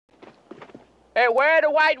Hey, where are the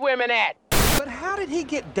white women at? But how did he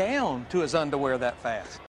get down to his underwear that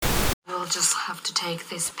fast? We'll just have to take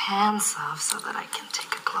these pants off so that I can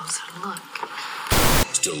take a closer look.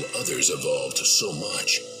 Still others evolved so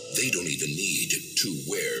much, they don't even need to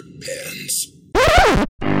wear pants.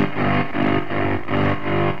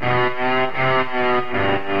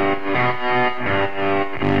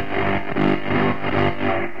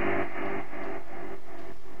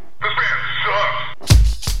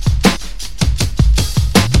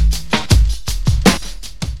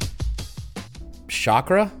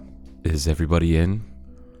 Chakra? Is everybody in?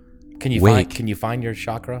 Can you Wake. find your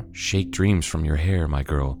chakra? Shake dreams from your hair, my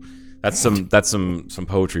girl. That's some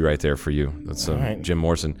poetry right there for you. That's right. Jim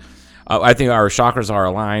Morrison. I think our chakras are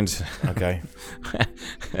aligned. Okay.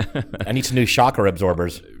 I need some new chakra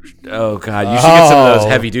absorbers. Oh God, you should get some of those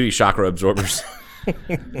heavy duty chakra absorbers.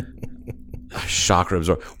 Chakra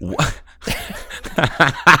absorber.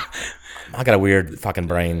 I got a weird fucking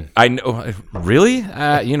brain. I know. Really?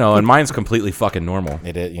 And mine's completely fucking normal.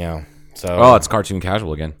 It is, So Oh, it's cartoon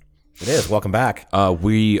casual again. it is. Welcome back.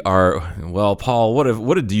 We are. Well, Paul,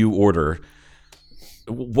 what did you order?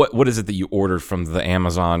 What is it that you ordered from the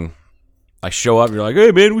Amazon? I show up, you're like,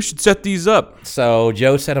 hey man, we should set these up. So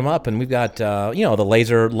Joe set them up, and we've got the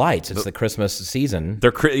laser lights. It's the Christmas season.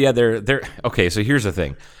 They're okay. So here's the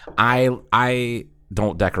thing, I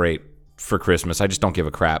don't decorate for Christmas. I just don't give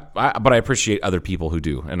a crap. But I appreciate other people who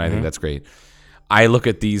do, and I think that's great. I look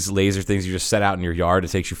at these laser things you just set out in your yard. It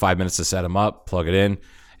takes you 5 minutes to set them up, plug it in,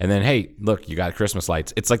 and then hey, look, you got Christmas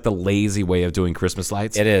lights. It's like the lazy way of doing Christmas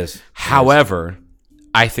lights. It is. However,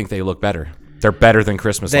 I think they look better. They're better than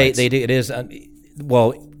Christmas lights. They do. It is.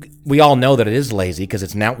 Well, we all know that it is lazy because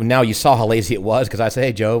it's now. Now you saw how lazy it was because I said,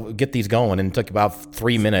 "Hey, Joe, get these going," and it took about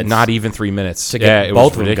 3 minutes. Not even 3 minutes to get it both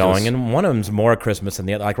was of them ridiculous. going, and one of them's more Christmas than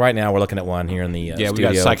the other. Like right now, we're looking at one here in the we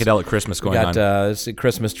studio. got psychedelic Christmas going on. We got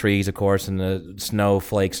Christmas trees, of course, and the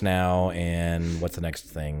snowflakes now. And what's the next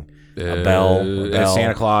thing? A bell,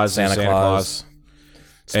 Santa Claus,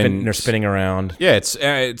 They're spinning around. Yeah, it's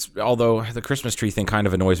although the Christmas tree thing kind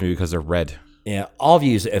of annoys me because they're red. Yeah, all of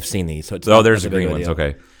you have seen these, so it's there's the not a big green ones. deal.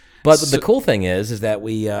 Okay, but the cool thing is that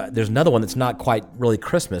we there's another one that's not quite really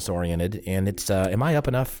Christmas oriented, and it's am I up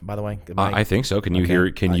enough? By the way, I think so. Can you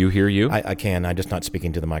hear? Can you hear you? I can. I'm just not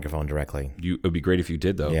speaking to the microphone directly. It would be great if you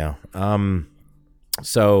did though. Yeah.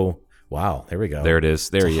 So wow, there we go. There it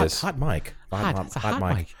is. There he is. Hot mic. Hot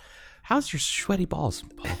mic. How's your sweaty balls,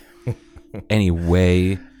 Paul?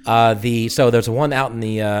 Anyway, so there's one out in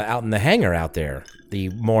the hangar out there, the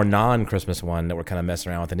more non-Christmas one that we're kind of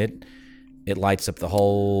messing around with, and it lights up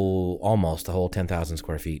almost the whole 10,000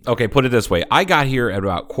 square feet. Okay, put it this way. I got here at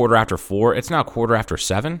about 4:15. It's now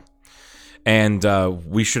 7:15. And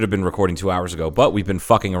we should have been recording 2 hours ago, but we've been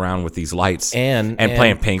fucking around with these lights and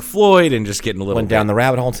playing Pink Floyd and just getting a little went down the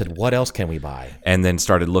rabbit hole and said, what else can we buy? And then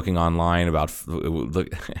started looking online about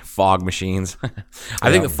fog machines. I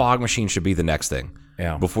think the fog machine should be the next thing.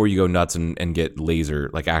 Yeah. Before you go nuts and get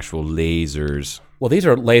actual lasers. Well, these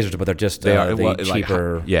are lasers, but they're just the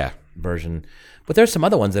cheaper version. But there's some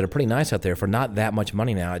other ones that are pretty nice out there for not that much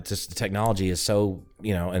money now. It's just the technology is so,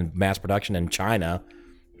 in mass production in China.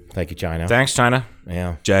 Thank you, China. Thanks, China.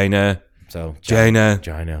 Yeah. China. So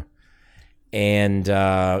China. And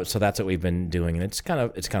so that's what we've been doing, and it's kind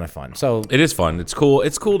of fun. So it is fun. It's cool.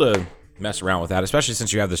 It's cool to mess around with that, especially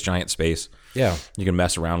since you have this giant space. Yeah. You can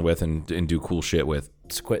mess around with and do cool shit with.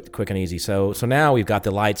 It's quick and easy. So now we've got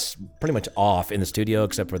the lights pretty much off in the studio,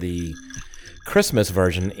 except for the Christmas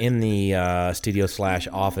version in the studio /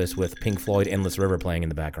 office with Pink Floyd "Endless River" playing in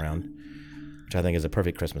the background, which I think is a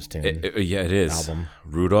perfect Christmas tune. It is. Album.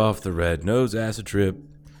 Rudolph the Red-Nosed Acid Trip.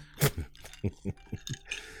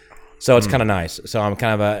 So it's kind of nice. So I'm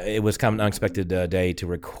it was kind of an unexpected day to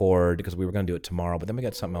record because we were going to do it tomorrow, but then we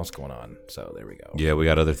got something else going on. So there we go. Yeah, we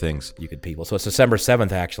got other things. You could people. So it's December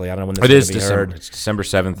 7th, actually. I don't know when this is going to be heard. It's December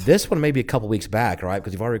 7th. This one may be a couple weeks back, right?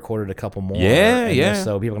 Because you've already recorded a couple more. Yeah.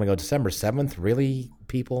 So people are going to go December 7th? Really,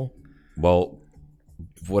 people? Well,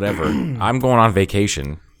 whatever. I'm going on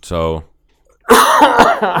vacation, so...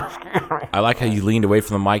 I like how you leaned away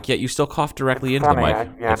from the mic, yet you still coughed directly into the mic. I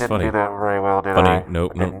didn't funny. do that very well, did Funny. I?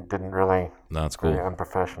 Nope. Didn't really. No, it's cool. Very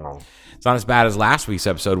unprofessional. It's not as bad as last week's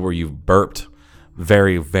episode where you burped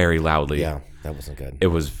very, very loudly. Yeah, that wasn't good. It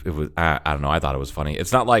was. I don't know. I thought it was funny.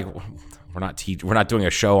 It's not like we're not doing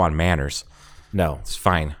a show on manners. No, It's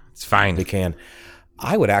fine. It's fine. they can.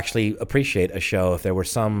 I would actually appreciate a show if there were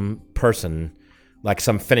some person, like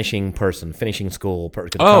some finishing school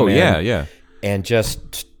person. Oh yeah. And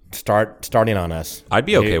just starting on us. I'd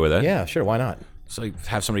be okay with that. Yeah, sure. Why not? So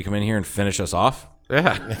have somebody come in here and finish us off.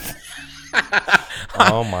 Yeah.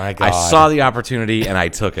 Oh my god! I saw the opportunity and I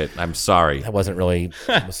took it. I'm sorry. that wasn't really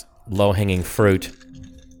low hanging fruit.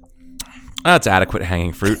 That's adequate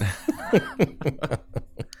hanging fruit.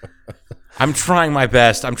 I'm trying my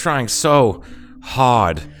best. I'm trying so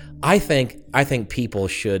hard. I think people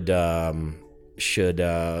should. There's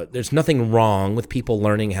nothing wrong with people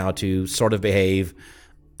learning how to sort of behave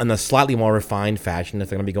in a slightly more refined fashion if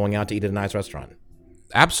they're going to be going out to eat at a nice restaurant.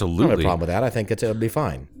 I Absolutely. don't have a problem with that. I think it'll be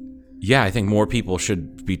fine. Yeah, I think more people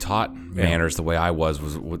should be taught manners the way I was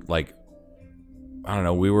like, I don't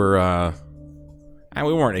know, we were,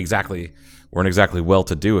 we weren't exactly well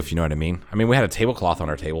to do, if you know what I mean. I mean, we had a tablecloth on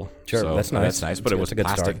our table. Sure, so that's nice. That's nice, but it was a good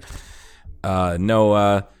plastic.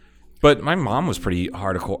 start. But my mom was pretty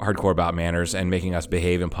hardcore about manners and making us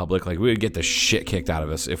behave in public. Like, we would get the shit kicked out of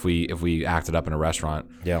us if we acted up in a restaurant.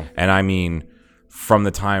 Yeah. And I mean, from the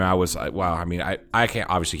time I was, I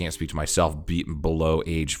can't speak to myself below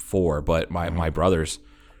age 4, but my brothers,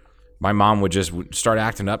 my mom would just start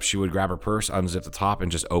acting up. She would grab her purse, unzip the top,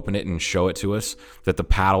 and just open it and show it to us that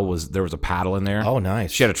there was a paddle in there. Oh,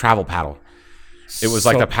 nice. She had a travel paddle. It was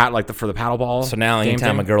like for the paddle ball. So now, game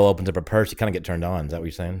anytime thing. a girl opens up her purse, you kind of get turned on. Is that what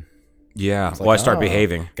you're saying? Yeah. Well, I start Oh,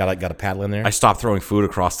 behaving. Got a paddle in there. I stopped throwing food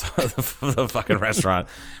across the fucking restaurant.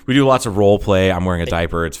 We do lots of role play. I'm wearing a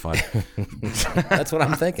diaper. It's fun. That's what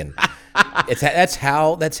I'm thinking. That's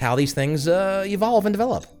how these things evolve and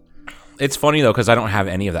develop. It's funny though because I don't have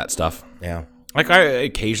any of that stuff. Yeah. Like I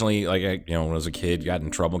occasionally, when I was a kid, got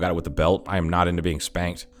in trouble, got it with the belt. I am not into being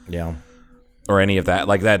spanked Yeah. or any of that.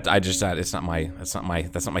 Like that, that's not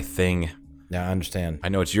my thing. Yeah, I understand. I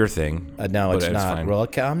know it's your thing. No, but it's not. fine. Well,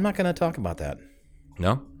 okay, I'm not going to talk about that.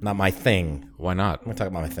 No, Not my thing. why not? I'm going to talk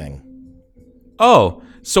about my thing. Oh,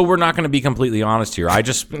 so we're not going to be completely honest here. I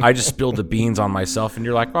just spilled the beans on myself, and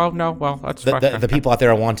you're like, oh no, well that's fine. The people out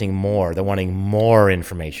there are wanting more. They're wanting more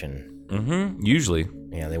information. Usually,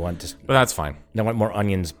 Yeah, they want but that's fine. more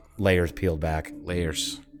onions layers peeled back.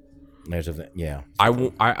 Layers. Layers of yeah.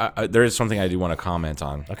 I there is something I do want to comment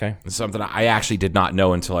on. Okay. It's something I actually did not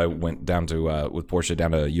know until I went down to with Portia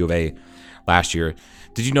down to U of A last year.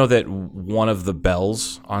 Did you know that one of the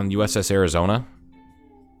bells on USS Arizona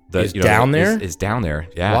Is down there? Is down there?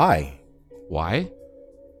 Yeah. Why?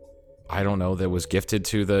 I don't know. That was gifted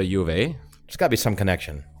to the U of A. There's got to be some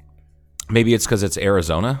connection. Maybe it's because it's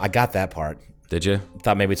Arizona. I got that part. Did you?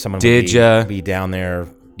 Thought maybe someone Did would ya? be down there.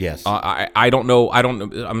 Yes. I don't know.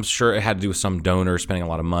 I'm sure it had to do with some donor spending a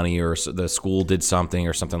lot of money, or the school did something,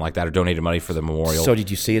 or something like that, or donated money for the memorial. So did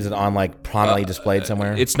you see? Is it on prominently displayed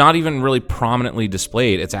somewhere? It's not even really prominently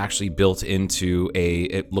displayed. It's actually built into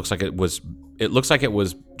It looks like it was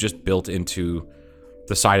just built into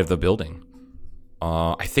the side of the building.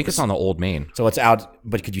 I think it's on the old main. So it's out,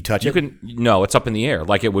 but could you touch it? No, it's up in the air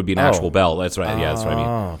like it would be an actual bell. That's right. Yeah, that's what I mean.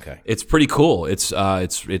 Oh, okay. It's pretty cool. It's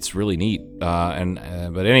really neat. But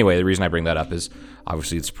anyway, the reason I bring that up is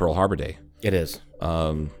obviously it's Pearl Harbor Day. It is.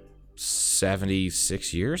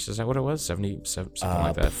 76 years. Is that what it was? 70, something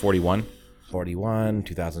like that. 41. 41,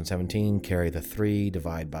 2017. Carry the 3,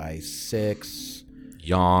 divide by 6.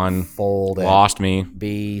 Yawn. Fold at Lost me.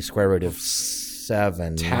 B, square root of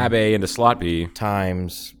 7. Tab A into slot B.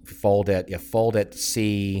 Times fold at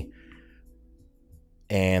C,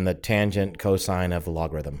 and the tangent cosine of the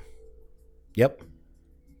logarithm. Yep.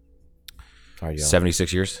 Sorry, Joe.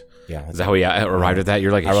 76 years. Yeah. Is that how we arrived at that?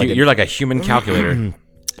 You're like I you're like a human calculator.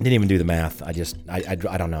 Didn't even do the math. I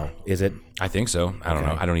don't know. Is it? I think so. I don't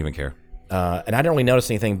know. I don't even care. And I didn't really notice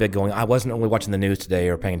anything big going. I wasn't really watching the news today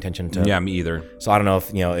or paying attention to. Yeah, me either. So I don't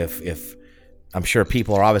know if I'm sure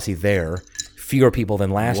people are obviously there. Fewer people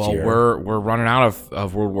than last year. Well, we're running out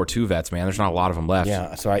of World War II vets, man. There's not a lot of them left.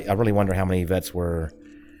 Yeah. So I really wonder how many vets were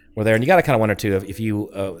there. And you got to kind of wonder too if you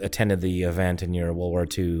attended the event and you're a World War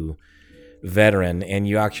II veteran and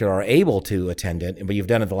you actually are able to attend it, but you've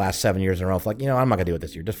done it the last 7 years in a row. Like, I'm not gonna do it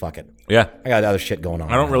this year. Just fuck it. Yeah. I got other shit going on.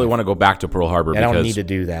 I don't really want to go back to Pearl Harbor. I don't need to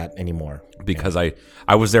do that anymore. Because I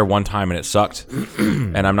was there one time and it sucked,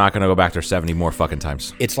 and I'm not going to go back there 70 more fucking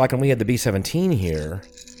times. It's like when we had the B-17 here.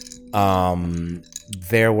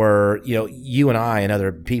 There were, you and I and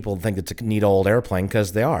other people think it's a neat old airplane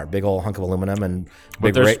because they are big old hunk of aluminum and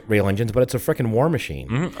big rail engines, but it's a freaking war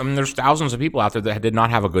machine. I mean, there's thousands of people out there that did not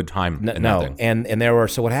have a good time. In that thing. And there were.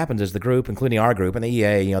 So what happens is the group, including our group and the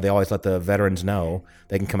EA, they always let the veterans know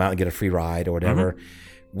they can come out and get a free ride or whatever.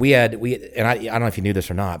 We had, and I don't know if you knew this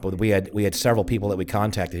or not, but we had several people that we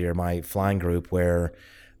contacted here, my flying group, where.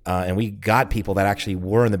 And we got people that actually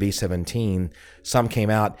were in the B-17. Some came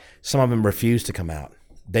out. Some of them refused to come out.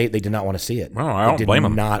 They did not want to see it. No, I don't blame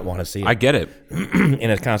them. They did not want to see it. I get it. And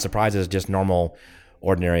it kind of surprises just normal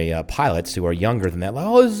ordinary pilots who are younger than that. Like,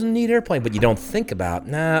 oh, this is a neat airplane, but you don't think about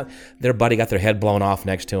their buddy got their head blown off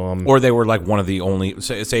next to him, or they were like one of the only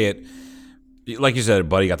say it. Like you said, a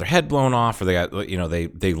buddy got their head blown off, or they got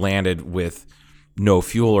they landed with no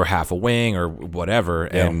fuel or half a wing or whatever,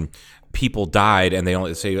 and people died, and they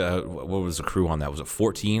only say what was the crew on that? Was it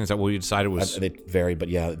 14? Is that what we decided was? They varied, but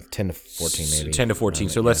 10 to 14 maybe. 10 to 14.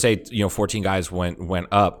 So let's say 14 guys went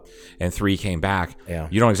up and 3 came back. Yeah.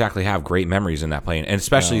 You don't exactly have great memories in that plane, and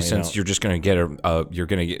especially since you're just going to get a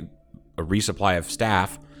resupply of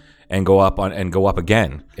staff and go up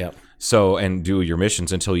again. Yep. So, and do your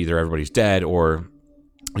missions until either everybody's dead or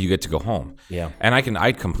you get to go home. Yeah. And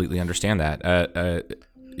I completely understand that.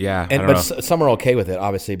 Yeah. Some are okay with it,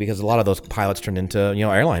 obviously, because a lot of those pilots turned into,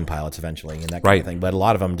 airline pilots eventually and that kind of thing. But a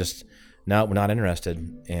lot of them just, no, we're not interested.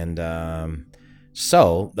 And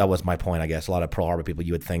so that was my point, I guess. A lot of Pearl Harbor people,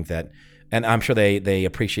 you would think that, and I'm sure they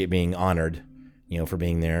appreciate being honored, for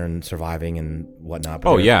being there and surviving and whatnot.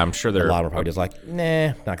 But I'm sure a lot of them are probably just like,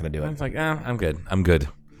 nah, not going to do it. It's like, I'm good.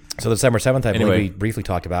 So December 7th, I believe we briefly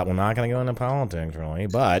talked about, we're not going to go into politics, really,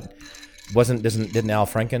 but didn't Al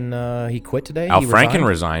Franken, he quit today? Al Franken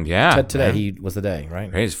resigned, yeah. Today was the day,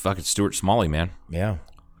 right? Hey, he's fucking Stuart Smalley, man. Yeah.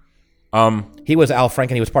 He was Al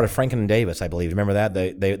Franken. He was part of Franken and Davis, I believe. Remember that?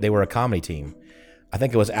 They were a comedy team. I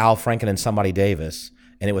think it was Al Franken and somebody Davis,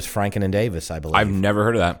 and it was Franken and Davis, I believe. I've never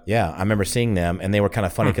heard of that. Yeah, I remember seeing them, and they were kind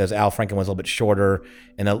of funny because Al Franken was a little bit shorter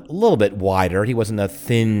and a little bit wider. He wasn't a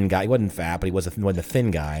thin guy. He wasn't fat, but he wasn't a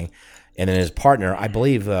thin guy. And then his partner, I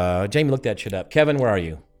believe, Jamie looked that shit up. Kevin, where are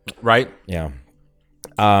you? Right. Yeah.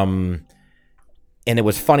 And it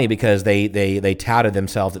was funny because they touted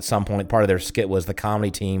themselves at some point. Part of their skit was the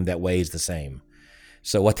comedy team that weighs the same.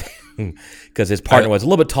 So because his partner was a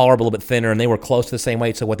little bit taller, but a little bit thinner, and they were close to the same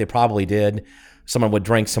weight. So what they probably did, someone would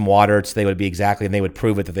drink some water, so they would be exactly, and they would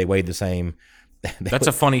prove it that they weighed the same. That's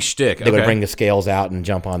a funny shtick. They would bring the scales out and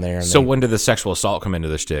jump on there. And so when did the sexual assault come into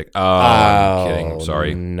the shtick? Oh, I'm kidding.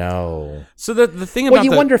 Sorry. No. So the thing about you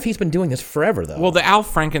wonder if he's been doing this forever, though. Well, the Al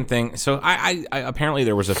Franken thing. So I apparently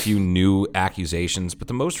there was a few new accusations, but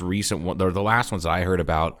the most recent one, or the last ones that I heard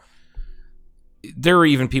about, there were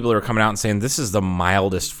even people that were coming out and saying this is the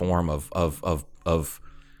mildest form of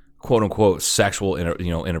quote unquote sexual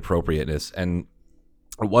inappropriateness, and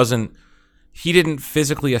it wasn't. He didn't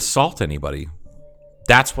physically assault anybody.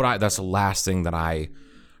 That's the last thing that I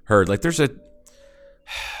heard. Like I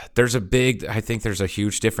think there's a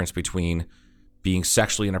huge difference between being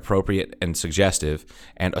sexually inappropriate and suggestive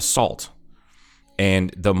and assault.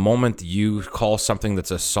 And the moment you call something that's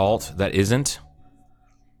assault that isn't,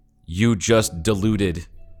 you just diluted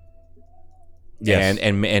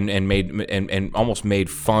and made and almost made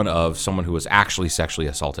fun of someone who was actually sexually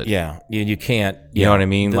assaulted. Yeah, you can't. You know what I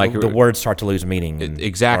mean? The words start to lose meaning.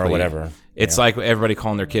 Exactly, or whatever. It's like everybody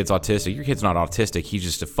calling their kids autistic. Your kid's not autistic. He's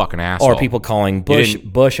just a fucking asshole. Or people calling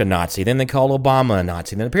Bush a Nazi. Then they call Obama a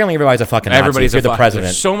Nazi. Then apparently everybody's a fucking Nazi. Everybody's the president.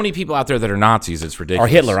 There's so many people out there that are Nazis. It's ridiculous.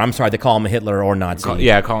 Or Hitler. I'm sorry, they call him Hitler or Nazi. Call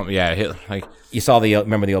him Hitler. Like you saw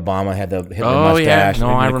remember the Obama had the Hitler mustache. Yeah. No,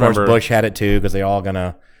 and I remember. Of course, Bush had it too because they all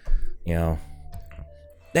gonna,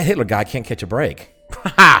 that Hitler guy can't catch a break.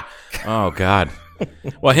 Oh God.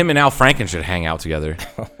 Well, him and Al Franken should hang out together.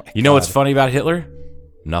 You know what's funny about Hitler?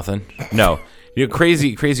 Nothing. No.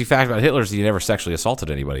 Crazy fact about Hitler is he never sexually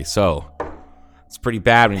assaulted anybody. So it's pretty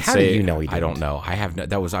bad when you How say. do you know he didn't? I don't know. I have.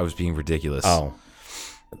 I was being ridiculous. Oh.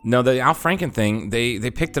 No, the Al Franken thing.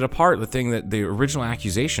 They picked it apart. The thing that the original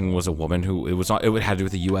accusation was a woman who it had to do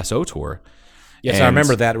with the USO tour. Yes, I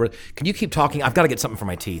remember that. Can you keep talking? I've got to get something for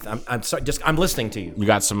my teeth. I'm sorry. I'm listening to you. You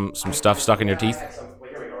got some stuff stuck in your teeth. Here we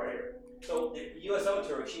go, right here. So the USO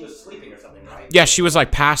tour, she was sleeping or something, right? Yeah, she was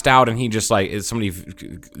like passed out, and he just somebody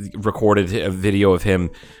recorded a video of him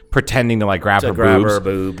pretending to grab her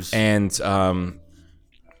boobs, and on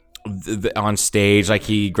stage, like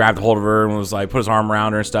he grabbed hold of her and was like put his arm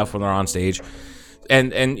around her and stuff when they're on stage,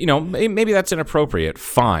 and maybe that's inappropriate,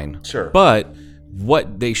 fine, sure, but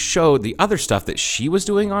what they showed, the other stuff that she was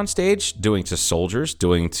doing on stage, doing to soldiers,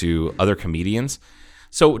 doing to other comedians.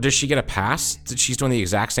 So does she get a pass? She's doing the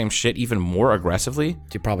exact same shit, even more aggressively?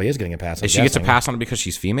 She probably is getting a pass. She gets a pass on it because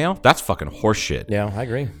she's female? That's fucking horseshit. Yeah, I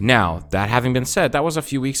agree. Now, that having been said, that was a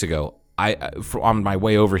few weeks ago. On my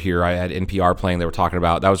way over here, I had NPR playing. They were talking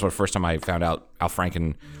about, that was the first time I found out Al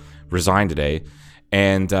Franken resigned today.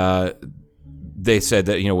 And they said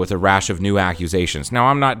that, with a rash of new accusations. Now,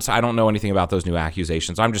 I don't know anything about those new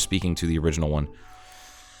accusations. I'm just speaking to the original one.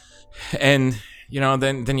 And,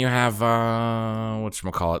 then you have,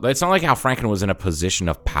 whatchamacallit. It's not like Al Franken was in a position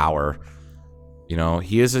of power.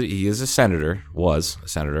 He is a senator, was a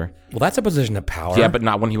senator. Well, that's a position of power. Yeah, but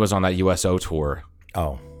not when he was on that USO tour.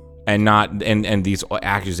 Oh. And not and these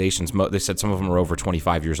accusations, they said some of them are over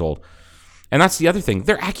 25 years old. And that's the other thing.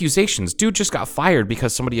 They're accusations. Dude just got fired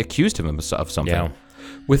because somebody accused him of something. Yeah.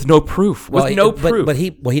 With no proof. With no proof. But he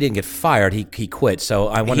didn't get fired. He quit. So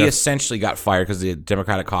I wonder. He essentially got fired because the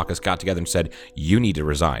Democratic caucus got together and said, "You need to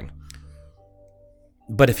resign."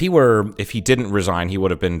 But if he didn't resign, he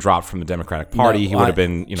would have been dropped from the Democratic Party. He would have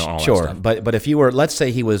been, all sure. that stuff. But if you were, let's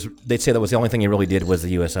say they'd say that was the only thing he really did was the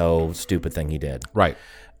USO stupid thing he did. Right.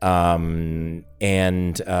 But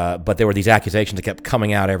there were these accusations that kept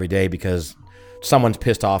coming out every day because someone's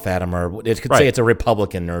pissed off at him, or it could say it's a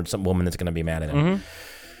Republican or some woman that's going to be mad at him. Mm-hmm.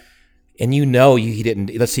 And he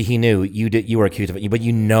didn't. Let's see, he knew you were accused of it, but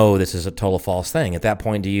this is a total false thing. At that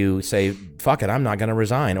point, do you say, "Fuck it, I'm not going to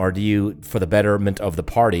resign," or do you, for the betterment of the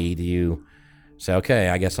party, do you say, "Okay,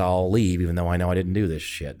 I guess I'll leave, even though I know I didn't do this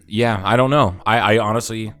shit"? Yeah, I don't know. I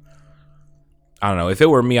honestly, I don't know. If it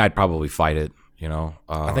were me, I'd probably fight it.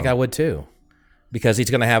 I think I would too, because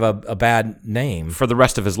he's going to have a bad name for the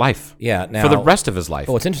rest of his life. Yeah, now, for the rest of his life.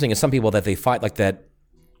 Well, what's interesting is some people that they fight, like that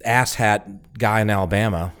asshat guy in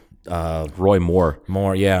Alabama. Roy Moore.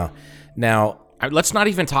 Yeah. Now, let's not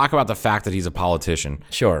even talk about the fact that he's a politician.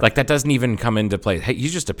 Sure. Like, that doesn't even come into play. Hey,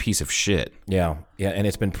 he's just a piece of shit. Yeah, and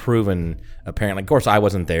it's been proven, apparently. Of course, I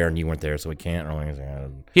wasn't there, and you weren't there, so we can't really...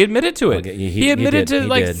 He admitted to it. He admitted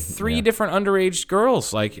to three yeah. different underage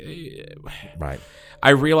girls. Right. I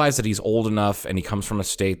realize that he's old enough, and he comes from a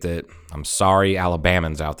state that, I'm sorry,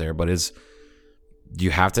 Alabamans out there, but you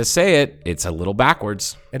have to say it. It's a little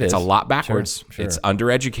backwards. It's a lot backwards. Sure. It's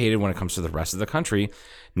undereducated when it comes to the rest of the country.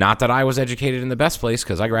 Not that I was educated in the best place,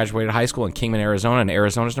 because I graduated high school in Kingman, Arizona, and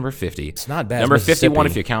Arizona's number 50. It's not bad. Number 51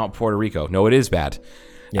 if you count Puerto Rico. No, it is bad.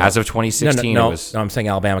 Yeah. As of 2016, no, it was... No, I'm saying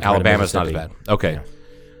Alabama. Alabama's not as bad. Okay.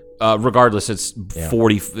 Yeah. Regardless, it's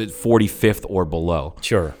 45th or below.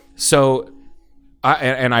 Sure. So...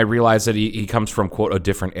 I realize that he comes from, quote, a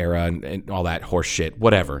different era and all that horse shit.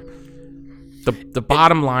 Whatever. The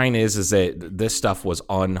bottom line is that this stuff was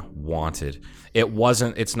unwanted. It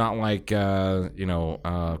wasn't. It's not like God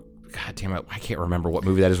damn it, I can't remember what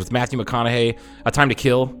movie that is with Matthew McConaughey. A Time to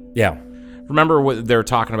Kill. Yeah. Remember what they were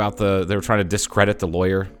talking about? They were trying to discredit the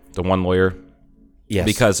one lawyer. Yes.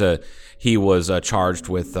 Because he was charged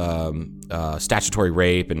with statutory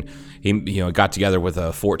rape, and he got together with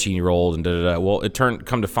a 14-year-old and da-da-da. Well,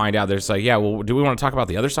 come to find out, there's like, yeah, well, do we want to talk about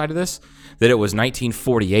the other side of this? That it was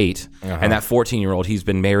 1948, and that 14-year-old he's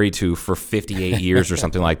been married to for 58 years or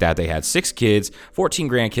something like that. They had 6 kids, 14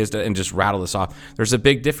 grandkids, and just rattle this off. There's a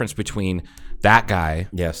big difference between that guy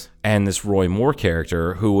and this Roy Moore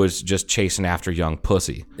character who was just chasing after young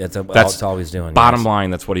pussy. That's all he's doing. Bottom line,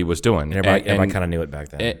 that's what he was doing. And everybody kind of knew it back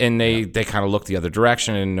then. And they kind of looked the other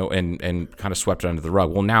direction and kind of swept it under the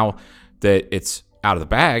rug. Well, now that it's out of the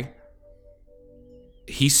bag,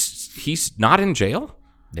 he's not in jail.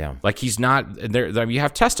 Yeah. Like, he's not there. You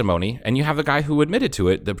have testimony, and you have the guy who admitted to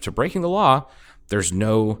it, to breaking the law. There's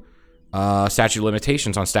no statute of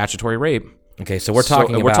limitations on statutory rape. Okay, so we're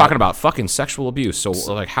talking about fucking sexual abuse. So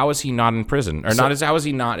like, how is he not in prison, or how is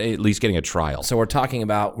he not at least getting a trial? So we're talking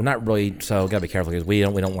about, we're not really. So gotta be careful, because we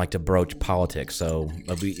don't like to broach politics. So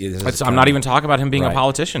I'm not even talking about him being a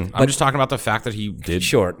politician. I'm just talking about the fact that he did.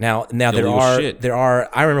 Sure. Now there are.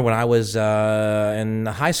 I remember when I was in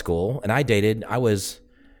high school and I was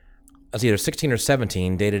either 16 or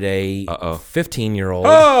 17, dated a 15-year-old.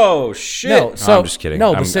 Oh, shit. No, I'm just kidding.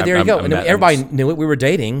 No, but there you go. Everybody knew it. We were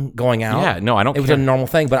dating, going out. Yeah, no, I don't care. It was a normal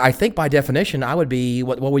thing. But I think by definition, I would be,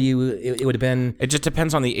 what were you? It would have been... It just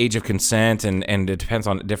depends on the age of consent, and it depends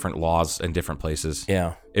on different laws in different places.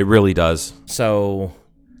 Yeah. It really does. So,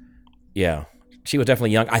 yeah. She was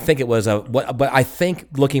definitely young. I think it was but I think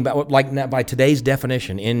looking back, like by today's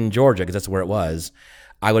definition in Georgia, because that's where it was,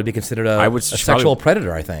 I would be considered a sexual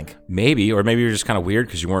predator, I think. Maybe, or maybe you're just kind of weird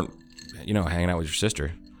because you weren't, hanging out with your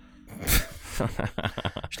sister.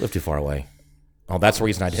 She lived too far away. Oh, that's the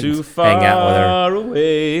reason I didn't hang out with her.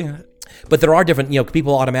 Away. But there are different,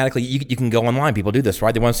 people automatically, you can go online, people do this,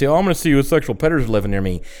 right? They want to say, I'm going to see a sexual predator living near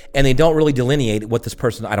me. And they don't really delineate what this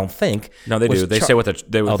person, I don't think. No, they do. They say what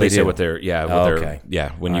they're,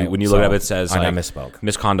 yeah. When you look it up, it says, I misspoke.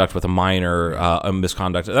 Misconduct with a minor,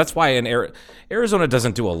 misconduct. That's why Arizona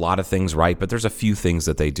doesn't do a lot of things right, but there's a few things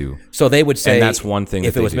that they do. So they would say, and that's one thing.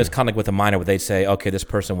 If it was misconduct with a minor, would they say, okay, this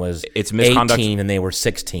person was 18 and they were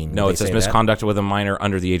 16? No, it says misconduct with a minor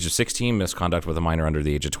under the age of 16, misconduct with a minor under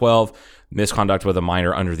the age of 12, misconduct with a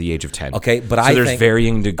minor under the age of 10. Okay, but there's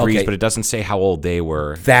varying degrees, but it doesn't say how old they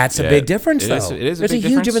were. That's a big difference, though. It is There's a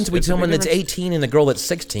huge difference between someone that's 18 and a girl that's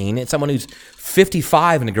 16, and someone who's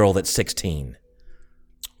 55 and a girl that's 16.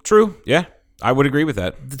 True. Yeah. I would agree with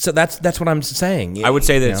that. So that's what I'm saying. I would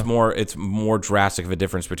say that You it's more drastic of a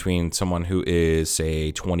difference between someone who is,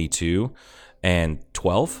 say, 22 and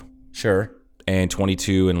 12, Sure. and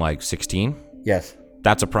 22 and like 16. Yes.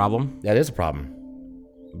 That's a problem. That is a problem.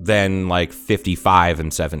 Than like 55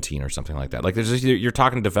 and 17 or something like that. Like you're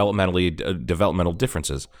talking developmental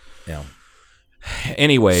differences. Yeah.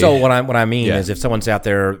 Anyway, So what I mean Yeah. is, if someone's out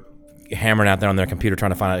there hammering out there on their computer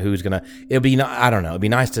trying to find out who's gonna, I don't know. It'd be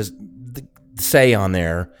nice to say on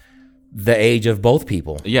there the age of both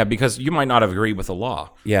people. yeah, because you might not have agreed with the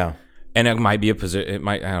law. Yeah. And it might be a position. It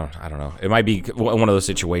might. I don't know. It might be one of those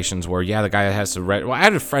situations where, the guy has to. Well, I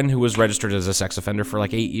had a friend who was registered as a sex offender for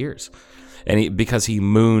like 8 years, and because he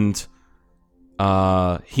mooned.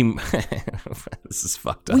 This is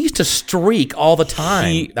fucked up. We used to streak all the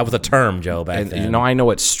time. That was a term, Joe, back then. You know, I know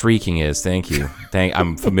what streaking is. Thank you.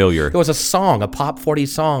 I'm familiar. There was a song, a Pop 40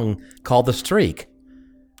 song called "The Streak."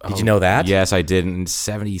 Did you know that? Yes, I did in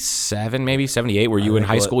 77, maybe 78. Were you in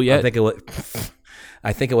high school yet? I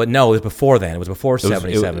think it was. No, it was before then. It was before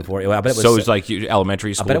 77. I bet it was. So it was like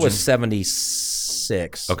elementary school. I bet it was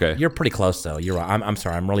 76. Okay. You're pretty close though. You're right. I'm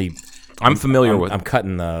sorry. I'm familiar with. I'm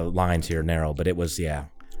cutting the lines here narrow, but it was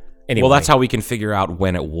Anyway, Well, that's how we can figure out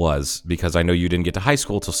when it was, because I know you didn't get to high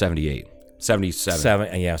school till 78,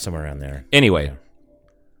 77. Yeah, somewhere around there. Anyway,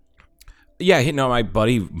 my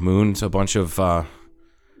buddy mooned a bunch of.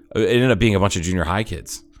 It ended up being a bunch of junior high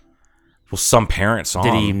kids. Well, some parents saw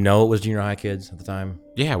Did him. he know it was junior high kids at the time?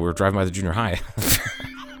 Yeah, we were driving by the junior high.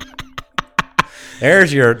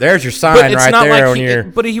 There's your sign right there.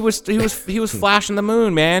 But he was flashing the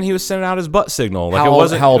moon, man. He was sending out his butt signal. Like How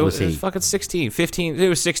old was he? It was fucking 16, 15. It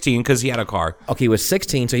was 16 because he had a car. Okay, he was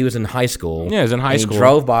 16, so he was in high school. Yeah, he was in high and school. He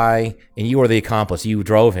drove by, and you were the accomplice. You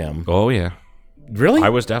drove him. Oh yeah, Really? I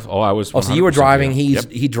was I was. Oh, so you were driving. Yeah.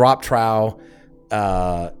 He dropped trowel,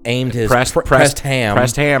 aimed his Pressed ham.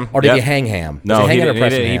 Pressed ham. Or did Yep. he hang ham? No, Was he hanging or didn't.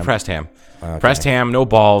 pressing He ham? pressed ham. Okay. Pressed ham, no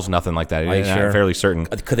balls, nothing like that. Are you sure? I'm fairly certain.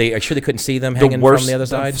 Are you sure they couldn't see them hanging from the other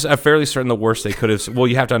side? I'm fairly certain the worst they could have. Well,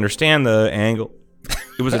 you have to understand the angle.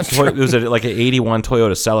 It was like an '81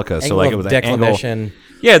 Toyota Celica, so like it was an angle. declination.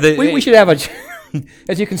 Yeah, We should have a.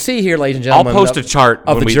 As you can see here, ladies and I'll gentlemen, post a chart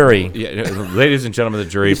of when the jury. Yeah, ladies and gentlemen of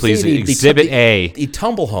the jury, You please see exhibit A. The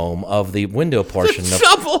tumble home of the window portion.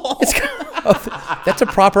 Tumble. That's a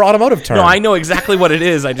proper automotive term. No, I know exactly what it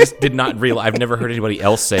is. I just did not realize. I've never heard anybody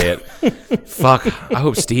else say it. Fuck. I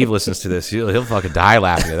hope Steve listens to this. He'll fucking die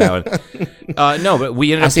laughing at that one. No, but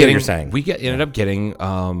we ended up see what getting. you're saying. Ended up getting.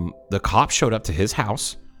 The cop showed up to his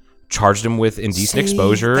house, charged him with indecent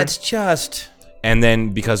exposure. That's just. And then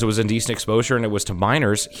because it was indecent exposure and it was to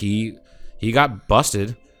minors, he got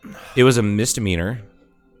busted. It was a misdemeanor.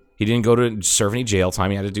 He didn't go to serve any jail time.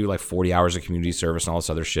 He had to do like 40 hours of community service and all this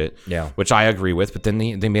other shit. Yeah. Which I agree with. But then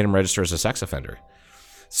they made him register as a sex offender.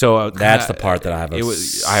 So That's the part that I have I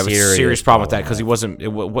have a serious problem with that because he wasn't.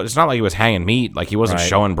 It's not like he was hanging meat. Like he wasn't Right.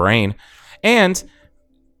 showing brain. And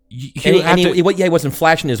He wasn't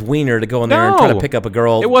flashing his wiener to go in there and try to pick up a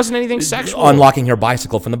girl. It wasn't anything sexual. Unlocking her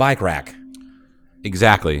bicycle from the bike rack,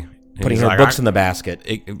 Exactly. putting her books in the basket,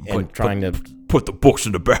 and trying to put the books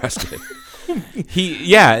in the basket.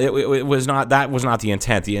 It was not. That was not the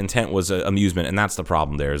intent. The intent was amusement, and that's the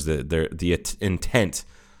problem. There is the intent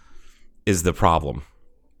is the problem.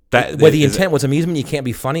 The intent was amusement. You can't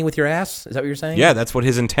be funny with your ass. Is that what you're saying? Yeah, that's what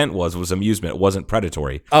his intent was amusement. It wasn't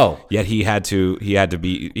predatory. Oh, yet he had to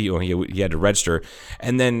be. He had to register,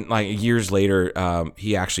 and then like years later,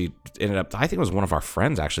 he actually ended up. I think it was one of our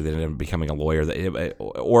friends actually that ended up becoming a lawyer.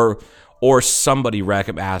 Or somebody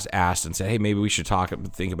asked and said, hey, maybe we should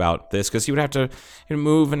think about this, because he would have to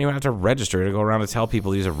move and he would have to register to go around and tell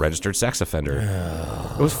people he's a registered sex offender.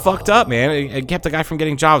 It was fucked up, man. It kept the guy from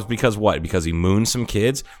getting jobs because what? Because he mooned some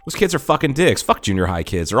kids? Those kids are fucking dicks. Fuck junior high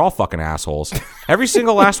kids. They're all fucking assholes. Every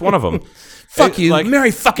single last one of them. Fuck you.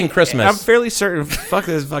 Merry fucking Christmas. I'm fairly certain. Fuck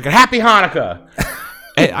this fucking Happy Hanukkah.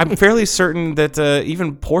 I'm fairly certain that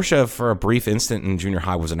even Portia, for a brief instant in junior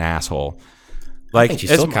high, was an asshole. I think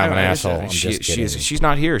she's still kind of an asshole. I'm just kidding. She's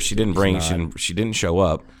not here. She didn't she didn't show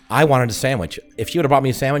up. I wanted a sandwich. If she would have brought me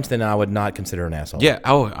a sandwich, then I would not consider her an asshole. Yeah.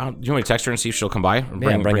 Oh, you want me to text her and see if she'll come by?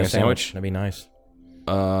 Bring a sandwich. That'd be nice.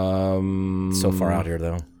 So far out here,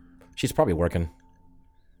 though. She's probably working.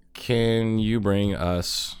 Can you bring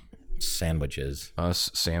us sandwiches?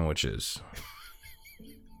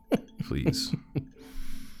 Please.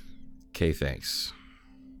 Okay, thanks.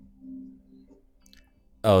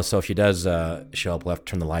 Oh, so if she does show up, we'll have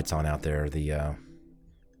to turn the lights on out there.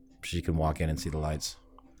 She can walk in and see the lights.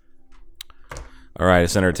 All right, I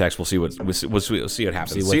sent her a text. We'll see what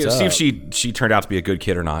happens. See if she turned out to be a good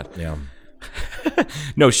kid or not. Yeah.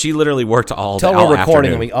 No, she literally worked all Tell all we're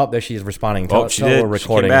recording. afternoon. And there she is responding. Tell, She tell did. we're She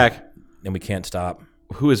came recording. back. And we can't stop.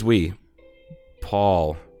 Who is we?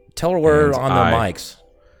 Paul. Tell her we're And on the I. mics.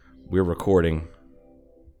 We're recording.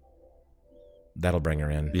 That'll bring her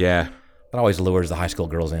in. Yeah. That always lures the high school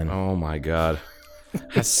girls in. Oh my god.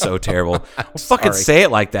 That's so terrible. Fucking sorry. say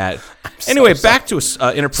it like that. Anyway, back to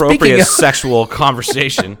inappropriate Speaking of- sexual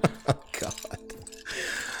conversation. God.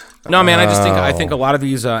 No, man, I think a lot of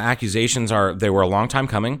these accusations they were a long time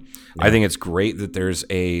coming. Yeah. I think it's great that there's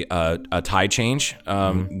a tide change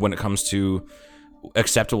when it comes to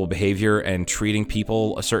acceptable behavior and treating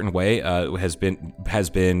people a certain way. Has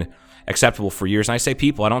been acceptable for years. And I say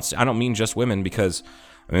people, I don't mean just women, because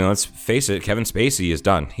I mean, let's face it, Kevin Spacey is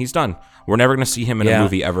done. He's done. We're never going to see him in a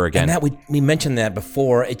movie ever again. And that we mentioned that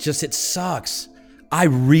before. It sucks. I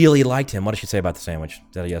really liked him. What did she say about the sandwich?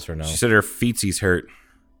 Is that a yes or no? She said her feetsies hurt.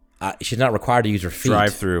 She's not required to use her feet.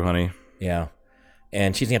 Drive through, honey. Yeah.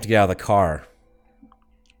 And she's going to have to get out of the car.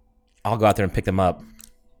 I'll go out there and pick them up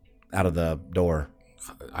out of the door.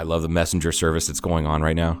 I love the messenger service that's going on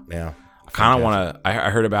right now. Yeah. I kind of want to.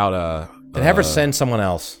 I heard about Then have her send someone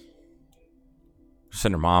else.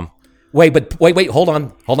 Send her mom. Wait, hold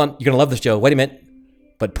on. You're going to love this, Joe. Wait a minute.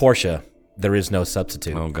 But Portia, there is no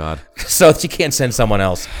substitute. Oh, God. So she can't send someone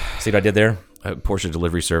else. See what I did there? Porsche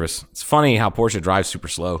delivery service. It's funny how Porsche drives super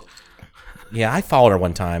slow. Yeah, I followed her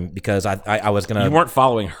one time because I was going to... You weren't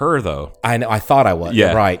following her, though. I know. I thought I was.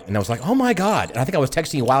 Yeah. Right. And I was like, oh, my God. And I think I was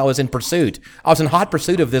texting you while I was in pursuit. I was in hot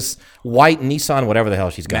pursuit of this white Nissan, whatever the hell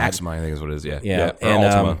she's got. Maxima, I think is what it is. Yeah. Yeah. Or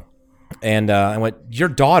Altima. And I went, your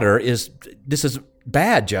daughter this is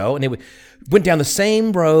bad, Joe. And it went down the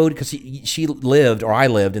same road because she lived, or I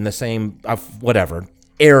lived in the same, whatever,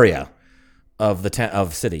 area of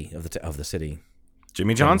the city.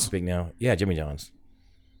 Jimmy John's? Speak now. Yeah, Jimmy John's.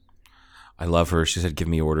 I love her. She said, give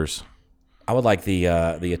me orders. I would like the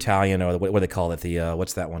Italian, or what do they call it?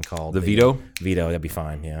 What's that one called? The Vito? Vito, that'd be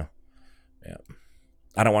fine, yeah. Yeah.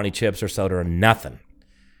 I don't want any chips or soda or nothing.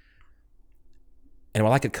 And I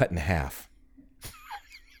like it cut in half.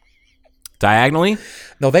 Diagonally?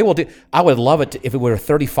 No, they will do. I would love it if it were a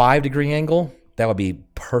 35-degree angle. That would be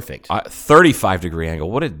perfect. 35-degree angle.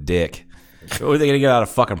 What a dick. Are they going to get out a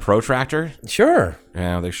fucking protractor? Sure.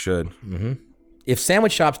 Yeah, they should. Mm-hmm. If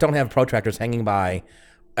sandwich shops don't have protractors hanging by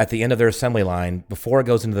at the end of their assembly line before it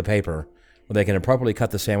goes into the paper, where they can appropriately cut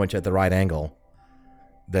the sandwich at the right angle,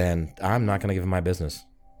 then I'm not going to give them my business.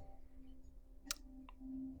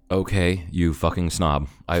 Okay, you fucking snob.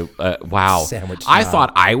 Wow. Sandwich I snob.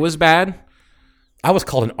 thought I was bad. I was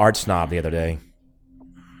called an art snob the other day.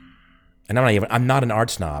 And I'm not an art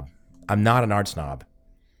snob. I'm not an art snob.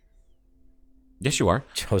 Yes, you are.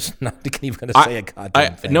 Joe's not even going to say a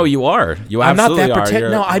goddamn thing. No, you are. You I'm not absolutely that are.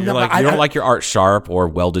 pretend- no, I'm You're not- like, you don't like your art sharp or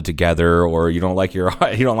welded together, or you don't like your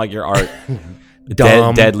art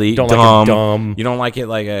Dumb. deadly Don't dumb. like it dumb. You don't like it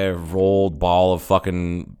like a rolled ball of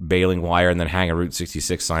fucking baling wire and then hang a Route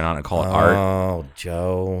 66 sign on it and call it art. Oh,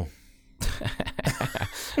 Joe.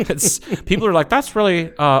 People are like, that's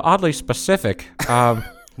really oddly specific.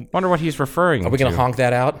 Wonder what he's referring to. Are we going to honk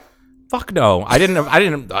that out? Fuck no. I didn't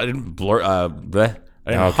blur. I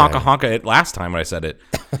didn't honka it last time when I said it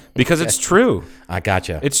because it's true. I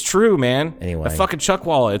gotcha. It's true, man. Anyway. The fucking Chuck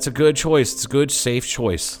wallet. It's a good choice. It's a good, safe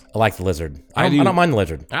choice. I like the lizard. I I do. don't mind the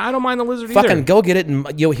lizard. I don't mind the lizard Fucking either. go get it. And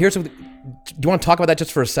here's something. Do you want to talk about that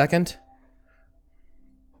just for a second?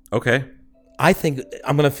 Okay. I think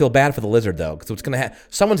I'm going to feel bad for the lizard, though, because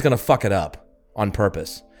someone's going to fuck it up on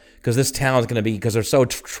purpose. Because this town is going to be, because they're so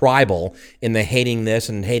tribal in the hating this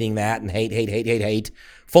and hating that and hate,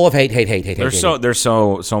 full of hate. There's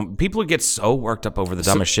so people get so worked up over the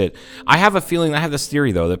dumbest shit. I have a feeling, I have this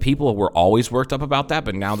theory though, that people were always worked up about that,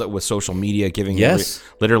 but now that with social media giving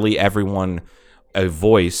literally everyone a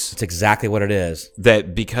voice, It's exactly what it is.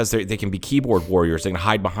 that because they can be keyboard warriors, they can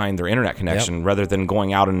hide behind their internet connection rather than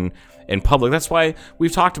going out in public. That's why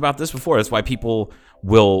we've talked about this before. That's why people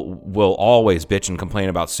will always bitch and complain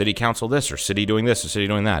about city council this or city doing this or city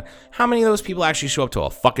doing that. How many of those people actually show up to a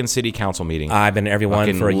fucking city council meeting? I've been to every one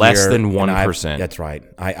Fucking for a less year. than and 1%. That's right.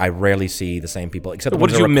 I rarely see the same people, except the What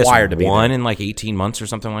ones did that you are miss? required to be One there. in like 18 months or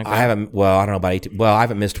something like that? I don't know about 18. Well, I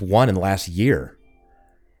haven't missed one in the last year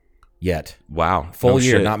yet. Wow. Full No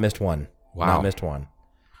year, shit. not missed one. Wow. Not missed one.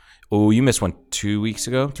 Oh, you missed one 3 weeks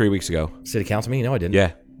ago? City council meeting? No, I didn't.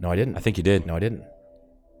 Yeah. No, I didn't. I think you did. No, I didn't.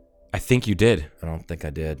 I think you did. I don't think I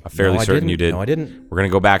did. I'm fairly No, I certain didn't. you did. No, I didn't. We're going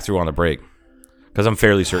to go back through on the break because I'm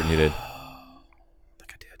fairly certain you did. I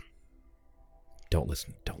think I did. Don't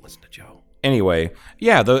listen to Joe. Anyway,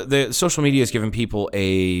 yeah, the social media has given people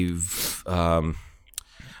a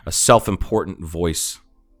self-important voice.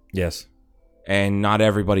 Yes. And not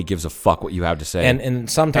everybody gives a fuck what you have to say. And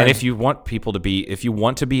sometimes, and if you want people to be, if you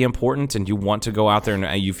want to be important and you want to go out there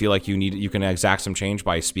and you feel like you can exact some change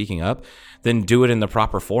by speaking up, then do it in the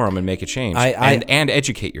proper forum and make a change. And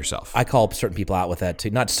educate yourself. I call certain people out with that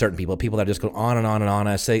too. Not certain people that just go on and on and on.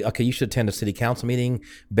 I say, okay, you should attend a city council meeting.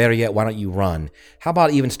 Better yet, why don't you run? How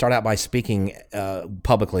about even start out by speaking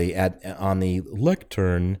publicly on the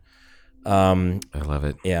lectern? I love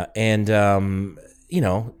it. Yeah, and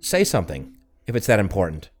say something if it's that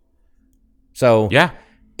important. So yeah,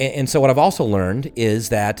 and so what I've also learned is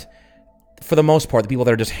that for the most part, the people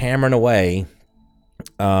that are just hammering away,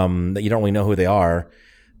 that you don't really know who they are,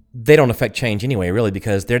 they don't affect change anyway, really,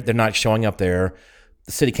 because they're not showing up there.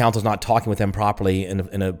 The city council's not talking with them properly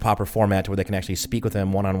in a proper format to where they can actually speak with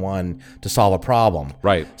them one-on-one to solve a problem.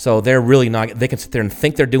 Right. So they're really not. They can sit there and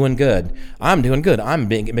think they're doing good. I'm doing good. I'm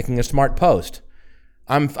making a smart post.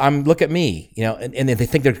 I'm look at me, and they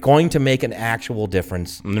think they're going to make an actual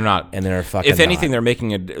difference. And they're not. And they're fucking. If anything, not. They're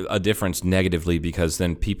making a difference negatively, because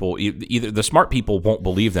then people, either the smart people won't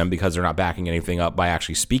believe them because they're not backing anything up by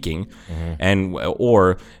actually speaking,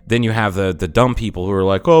 or then you have the dumb people who are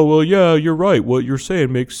like, oh well, yeah, you're right, what you're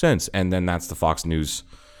saying makes sense, and then that's the Fox News.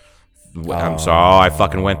 I'm sorry, I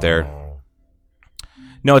fucking went there.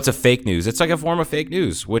 No, it's a fake news. It's like a form of fake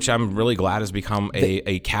news, which I'm really glad has become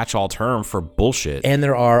a catch-all term for bullshit. And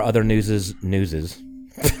there are other newses.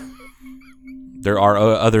 There are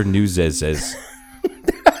other newses.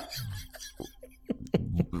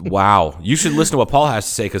 Wow. You should listen to what Paul has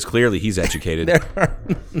to say, because clearly he's educated.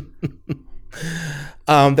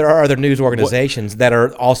 There are other news organizations that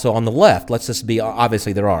are also on the left. Let's just be,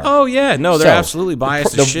 obviously there are. Oh, yeah. No, they're absolutely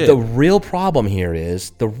biased as shit. The real problem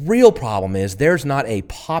is there's not a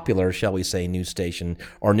popular, shall we say, news station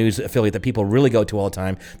or news affiliate that people really go to all the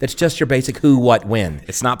time. That's just your basic who, what, when.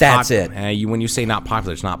 It's not That's it. When you say not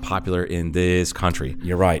popular, it's not popular in this country.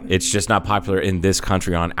 You're right. It's just not popular in this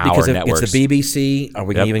country on our networks. It's the BBC. Are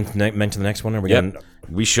we going to even mention the next one?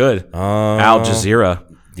 We should. Al Jazeera.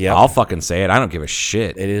 Yeah, I'll fucking say it. I don't give a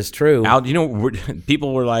shit. It is true.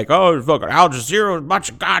 People were like, "Oh, fucking Al Jazeera, a bunch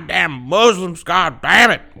of goddamn Muslims. God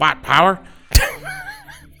damn it, white power."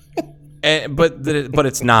 But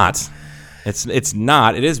it's not. It's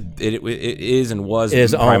not. It is and was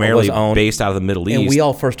primarily based out of the Middle East. And we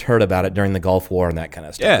all first heard about it during the Gulf War and that kind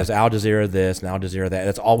of stuff. Yeah. It was Al Jazeera this and Al Jazeera that.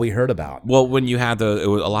 That's all we heard about. Well, when you had a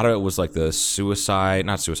lot of it was like the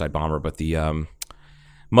not suicide bomber, but the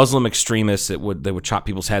Muslim extremists they would chop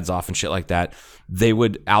people's heads off and shit like that.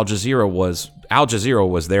 Al Jazeera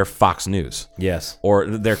was their Fox News. Yes. Or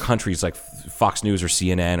their countries like Fox News or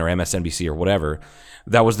CNN or MSNBC or whatever.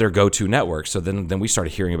 That was their go-to network. So then we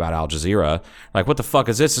started hearing about Al Jazeera. Like, what the fuck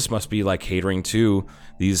is this? This must be like catering to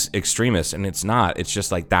these extremists, and it's not. It's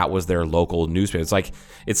just like that was their local newspaper. It's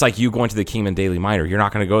like you going to the Kingman Daily Miner. You're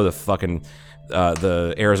not going to go to the fucking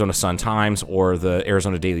the Arizona Sun-Times or the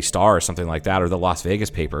Arizona Daily Star or something like that, or the Las Vegas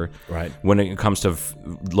paper. Right. When it comes to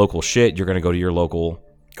local shit, you're going to go to your local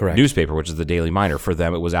newspaper, which is the Daily Miner. For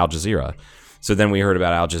them, it was Al Jazeera. So then we heard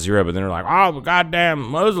about Al Jazeera, but then they're like, oh, the goddamn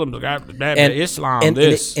Muslims, goddamn Islam, and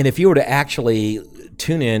this. And if you were to actually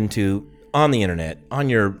tune in on the internet, on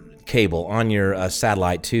your cable, on your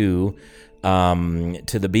satellite to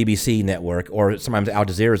the BBC network, or sometimes Al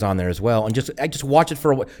Jazeera's on there as well, and just watch it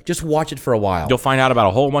for a while. You'll find out about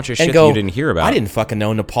a whole bunch of shit that you didn't hear about. I didn't fucking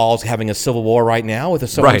know Nepal's having a civil war right now with a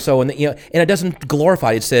so and so, and it doesn't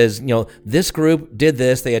glorify. It says this group did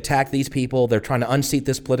this, they attacked these people, they're trying to unseat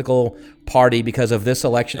this political party because of this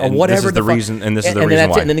election or whatever. This is the reason, and this is the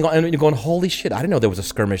reason why. And then you're going, holy shit! I didn't know there was a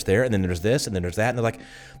skirmish there, and then there's this, and then there's that, and they're like,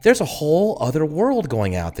 there's a whole other world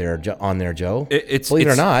going out there on there, Joe. Believe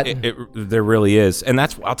it or not, there really is. And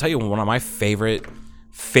I'll tell you, one of my favorite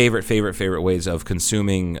ways of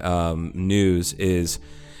consuming news is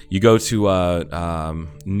you go to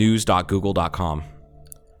news.google.com,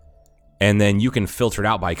 and then you can filter it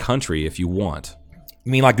out by country if you want.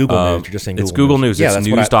 You mean like Google News? You're just saying Google it's Google News. Yeah, it's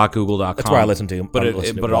news.google.com. That's where I listen to. But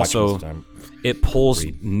it also pulls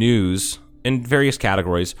news in various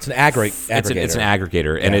categories. It's an aggregator. It's an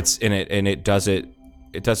aggregator, yeah. and it does it.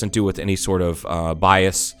 It doesn't do it with any sort of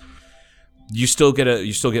bias. You still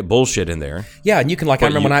get bullshit in there. Yeah, and you can I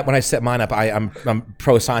remember when I set mine up. I'm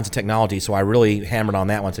pro science and technology, so I really hammered on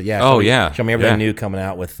that one. So show me everything new coming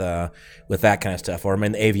out with that kind of stuff. Or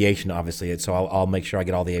the aviation, obviously. So I'll make sure I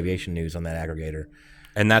get all the aviation news on that aggregator.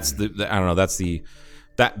 And that's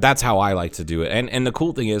that's how I like to do it. And the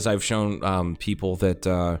cool thing is, I've shown people that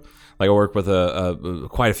I work with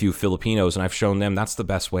quite a few Filipinos, and I've shown them that's the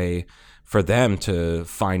best way for them to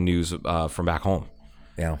find news from back home.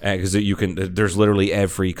 Yeah, because there's literally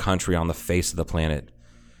every country on the face of the planet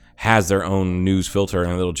has their own news filter,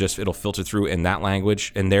 and it'll filter through in that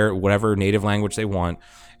language, in their whatever native language they want,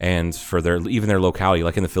 and for even their locality.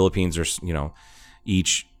 Like in the Philippines, there's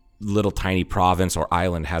each little tiny province or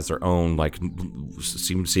island has their own like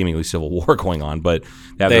seemingly civil war going on, but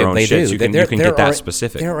they have their own shit. Do. So you can get that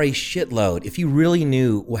specific. There are a shitload. If you really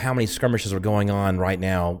knew how many skirmishes are going on right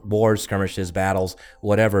now, wars, skirmishes, battles,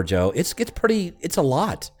 whatever, Joe, it's a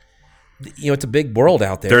lot. It's a big world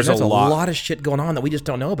out there. There's a a lot of shit going on that we just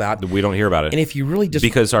don't know about. We don't hear about it. And if you really just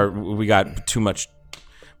because we got too much,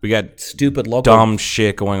 we got stupid local dumb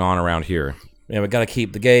shit going on around here. We got to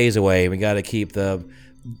keep the gays away. We got to keep the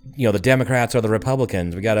Democrats or the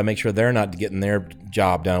Republicans. We got to make sure they're not getting their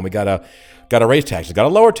job done. We got to raise taxes. Got to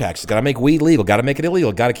lower taxes. Got to make weed legal. Got to make it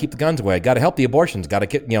illegal. Got to keep the guns away. Got to help the abortions. Got to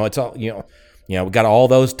get it's all we got all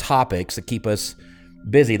those topics that keep us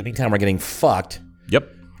busy. In the meantime, we're getting fucked.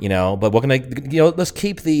 Yep. But we're gonna let's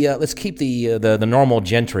keep the normal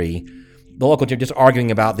gentry, the local gentry, just arguing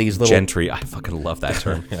about these little gentry. I fucking love that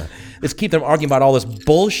term. Yeah. Let's keep them arguing about all this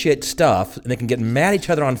bullshit stuff, and they can get mad at each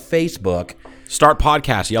other on Facebook. Start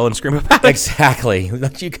podcasts, yell and scream about it. Exactly.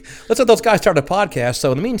 Let's let those guys start a podcast. So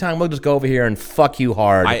in the meantime, we'll just go over here and fuck you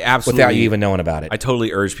hard without you even knowing about it. I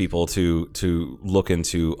totally urge people to look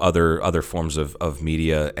into other forms of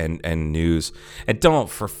media and news. And don't,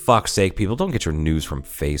 for fuck's sake, people, don't get your news from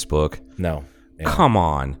Facebook. No. Yeah. Come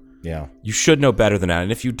on. Yeah. You should know better than that.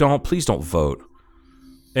 And if you don't, please don't vote.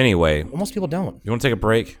 Anyway. Well, most people don't. You want to take a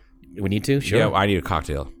break? We need to? Sure. Yeah, I need a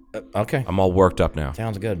cocktail. Okay. I'm all worked up now.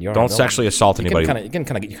 Sounds good. Don't sexually assault anybody. You're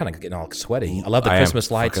kind of getting all sweaty. I love the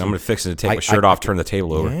Christmas lights. I'm going to fix it to take my shirt off, turn the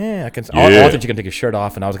table over. Yeah, I can. I thought you can take your shirt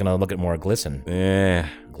off, and I was going to look at more glisten. Yeah.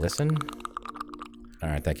 Glisten? All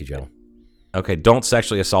right. Thank you, Joe. Okay. Don't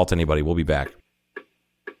sexually assault anybody. We'll be back.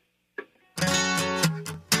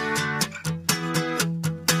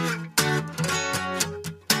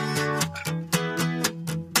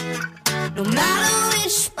 No matter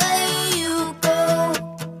which way you go,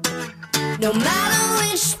 no matter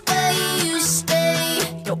which way you stay,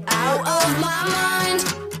 you're out of my mind,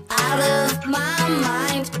 out of my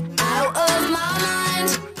mind, out of my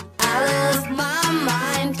mind, out of my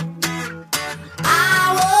mind.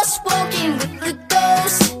 I was walking with the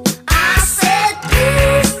ghost. I said,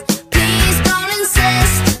 please don't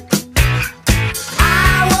insist.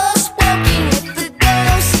 I was walking with the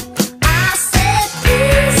ghost. I said,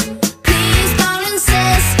 please don't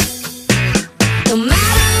insist. No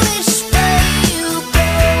matter which way you go,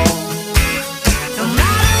 no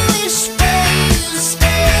matter which way you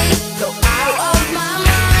stay, go out of my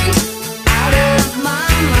mind, out of my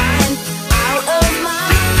mind, out of my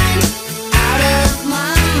mind, out of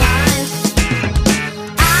my mind.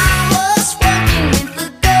 I was walking with the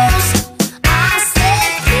ghost. I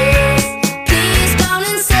said, please don't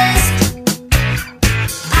insist.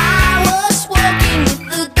 I was walking with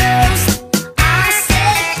the ghost. I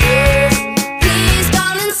said, please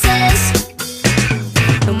don't insist.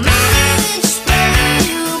 No matter which way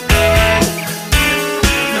you go,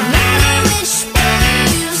 no matter which way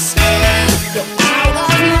you stay, you're out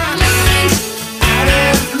of my mind, out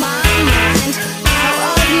of my mind, out of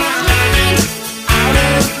my mind, out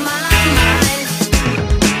of my mind.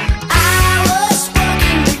 I was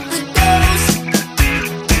walking with the ghost.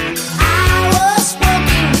 I was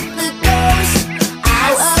walking with the ghost.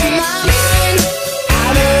 Out of my mind,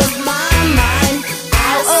 out of my mind,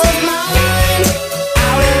 out of my mind,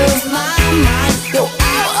 out of my mind. You're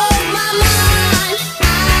out of my mind,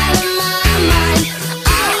 out of my mind,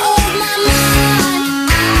 out of my mind, out of my mind,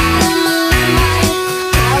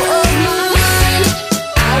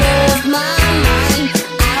 out of my mind, out of my mind,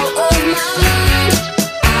 out of my mind,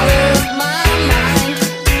 out of my mind.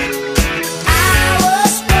 I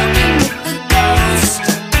was walking with the ghost.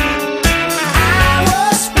 I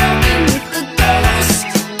was walking with the ghost.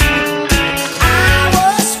 I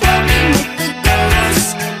was walking with the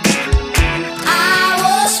ghost. I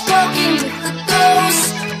was walking with the ghost.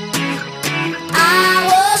 I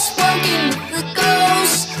was walking with the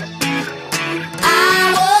ghost.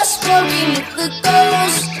 I was walking with the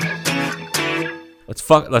ghost.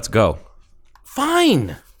 Let's go.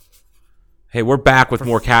 Fine. Hey, we're back with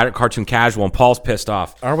more cartoon casual, and Paul's pissed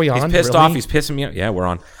off. Are we on? He's pissed Really? off. He's pissing me off. Yeah, we're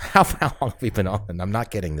on. How long have we been on? I'm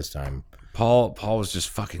not kidding this time. Paul was just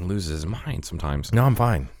fucking loses his mind sometimes. No, I'm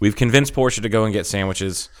fine. We've convinced Portia to go and get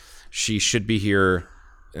sandwiches. She should be here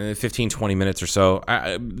in 15, 20 minutes or so.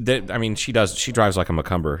 I mean, she drives like a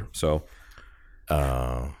Macumber, so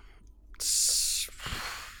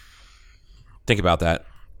think about that.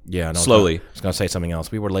 Yeah, no, Slowly. I was going to say something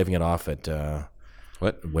else. We were leaving it off at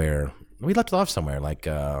What? where we left it off somewhere. Like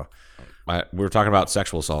I We were talking about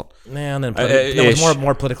sexual assault. Man, then ish.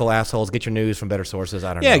 more political assholes. Get your news from better sources.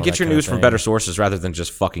 I don't know. Yeah, get that your kind of news from thing. better sources rather than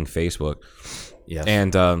just fucking Facebook. Yes.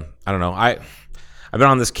 And I don't know. I've been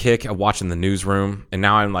on this kick of watching The Newsroom, and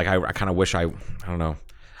now I'm like, I kind of wish I don't know.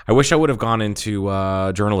 I wish I would have gone into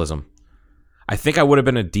journalism. I think I would have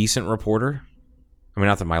been a decent reporter. I mean,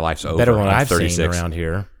 not that my life's over. Better than I'm I've 36. seen around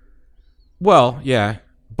here. Well, yeah,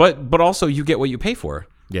 but also you get what you pay for.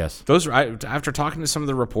 Yes. After talking to some of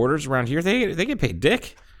the reporters around here, they get paid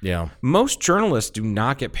dick. Yeah. Most journalists do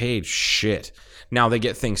not get paid shit. Now they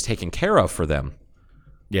get things taken care of for them.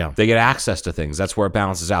 Yeah. They get access to things. That's where it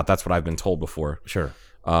balances out. That's what I've been told before. Sure.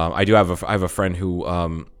 I have a friend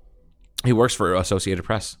who he works for Associated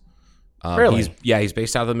Press. Really? He's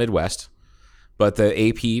based out of the Midwest, but the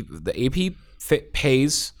AP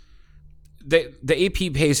pays the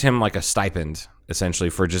AP pays him like a stipend essentially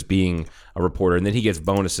for just being a reporter, and then he gets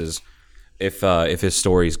bonuses if his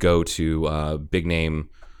stories go to big name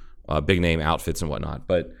outfits and whatnot.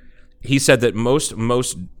 But he said that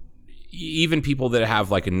most even people that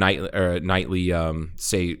have like a nightly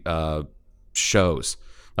shows,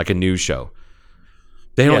 like a news show,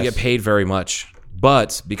 they don't Yes. get paid very much.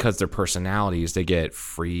 But because their personalities, they get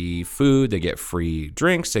free food, they get free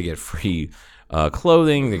drinks, they get free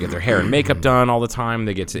clothing, they get their hair and makeup done all the time.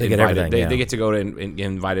 They get to get everything, they get to go to and get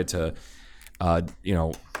invited to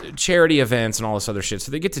charity events and all this other shit.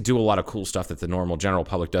 So they get to do a lot of cool stuff that the normal general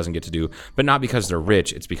public doesn't get to do. But not because they're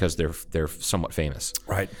rich; it's because they're somewhat famous.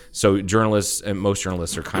 Right. So journalists and most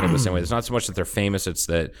journalists are kind of the same way. It's not so much that they're famous; it's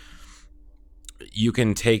that you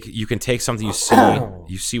can take something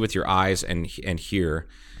you see with your eyes and hear,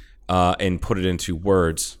 and put it into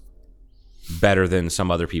words better than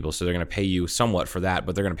some other people. So they're going to pay you somewhat for that,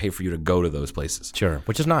 but they're going to pay for you to go to those places. Sure.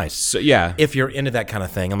 Which is nice. So yeah, If you're into that kind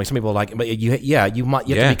of thing. I mean, some people like, but you have to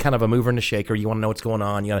be kind of a mover and a shaker. You want to know what's going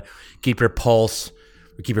on. You got to keep your pulse,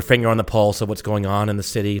 keep your finger on the pulse of what's going on in the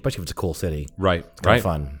city, especially if it's a cool city. right, It's kind right. of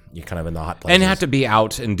fun. You're kind of in the hot places. And you have to be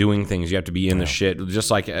out and doing things. You have to be in the shit,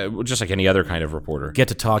 just like any other kind of reporter. Get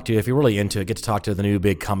to talk to, if you're really into it, get to talk to the new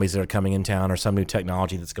big companies that are coming in town or some new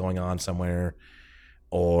technology that's going on somewhere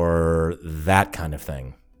or that kind of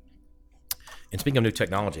thing. And speaking of new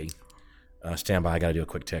technology, stand by. I got to do a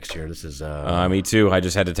quick text here. This is... Me too. I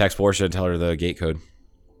just had to text Portia and tell her the gate code.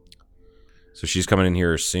 So she's coming in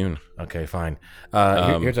here soon. okay, fine.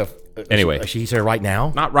 Here's a... Anyway. She's here right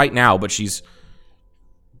now? Not right now, but she's...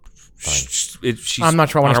 she's I'm not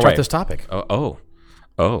sure I want on to her start way. this topic. Oh.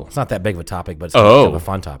 It's not that big of a topic, but it's Oh. kind of a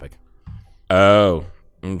fun topic. I'm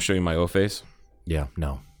going to show you my O face. Yeah,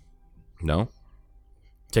 no. No?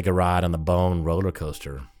 Take a ride on the Bone roller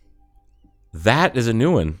coaster. That is a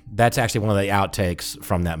new one. That's actually one of the outtakes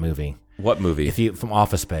from that movie. What movie? If you from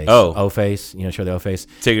Office Space, Oh. O-Face, show the O-Face.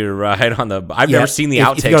 Take a ride on the... I've Yeah, never seen the if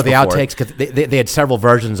outtakes you go to the before. outtakes, because they had several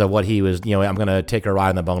versions of what he was. I'm going to take a ride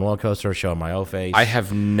on the Bone roller coaster, show him my O-Face. I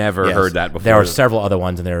have never Yes. heard that before. There are several other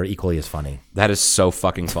ones, and they're equally as funny. That is so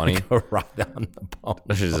fucking funny. A ride on the Bone.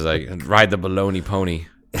 This is like ride the baloney pony.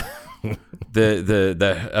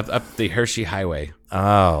 Up the Hershey Highway.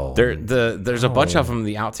 Oh, There's a bunch of them.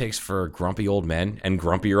 The outtakes for Grumpy Old Men and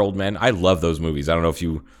Grumpier Old Men. I love those movies. I don't know if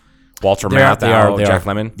you Walter Matthau, Jack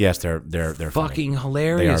Lemmon. Yes, they're Fucking funny.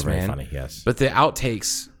 hilarious, They are very man. funny. Yes, But the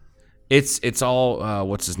outtakes, it's all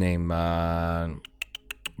what's his name,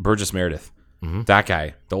 Burgess Meredith. That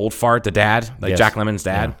guy, the old fart, the dad, like Yes. Jack Lemmon's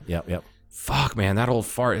dad. Yeah, yep. Fuck, man, that old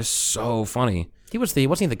fart is so funny. He was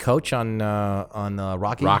wasn't he the coach on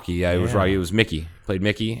Rocky? Rocky, yeah, it was Rocky. It was Mickey. Played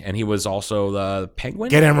Mickey, and he was also the Penguin.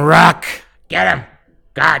 Get him, Rock. Get him!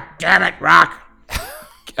 God damn it, Rock!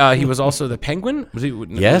 He was also the Penguin. Was he?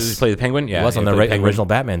 Yes. Did he play the Penguin? Yeah, He was on he the played Penguin. original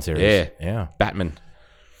Batman series. Yeah, yeah, Batman.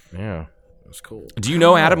 yeah. That's cool. Do you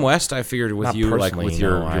know Adam West? I figured with Not you, like personally, with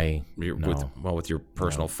your, no, with your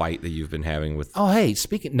personal fight that you've been having with. Oh, hey,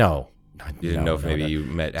 no. You didn't know if maybe you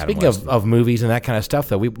met Adam Speaking West. of movies and that kind of stuff,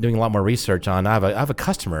 though, we're doing a lot more research on. I have a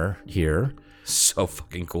customer here, So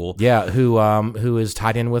fucking cool. yeah, who is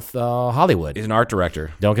tied in with Hollywood. He's an art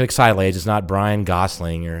director. Don't get excited, ladies. It's not Brian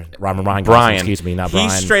Gosling or Ryan Gosling. Brian. Excuse me, not Brian.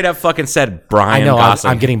 He straight up fucking said I Brian know.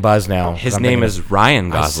 Gosling. I'm getting buzzed now. His I'm name thinking is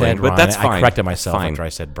Ryan I Gosling, said but Ryan. that's fine. I corrected myself Fine. after I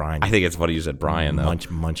said Brian. I think it's funny you said Brian though.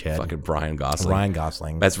 Munchhead. Fucking Brian Gosling. Ryan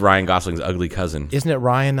Gosling. That's Ryan Gosling's ugly cousin. Isn't it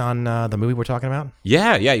Ryan on the movie we're talking about?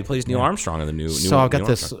 Yeah, he plays Neil Armstrong in the new. So I've got Neil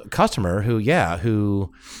this Armstrong. customer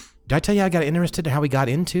who did I tell you I got interested in how he got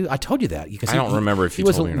into? I told you that. You can I don't remember if you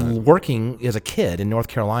was told me or not. working as a kid in North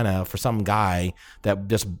Carolina for some guy that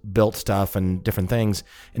just built stuff and different things,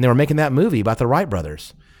 and they were making that movie about the Wright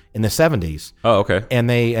brothers in the 70s. Oh, okay. And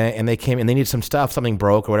they came and they needed some stuff, something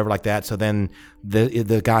broke or whatever like that. So then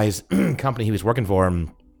the guy's company he was working for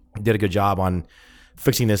him did a good job on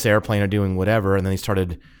fixing this airplane or doing whatever, and then he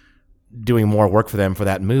started doing more work for them for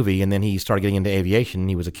that movie, and then he started getting into aviation.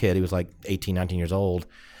 He was a kid. He was like 18, 19 years old.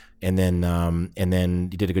 And then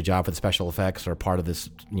he did a good job for the special effects or part of this,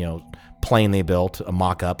 plane they built, a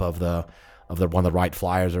mock-up of the one of the Wright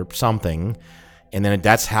Flyers or something. And then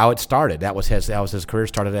that's how it started. That was his career.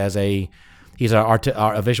 Started as he's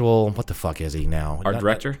a visual. What the fuck is he now? Art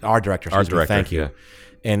director. Art director. Thank you. Yeah.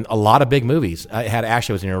 And a lot of big movies. I had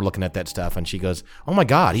Ashley was in here looking at that stuff, and she goes, "Oh my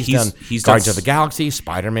God, he's done Guardians of the Galaxy,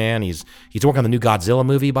 Spider-Man. He's working on the new Godzilla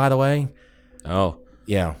movie, by the way." Oh,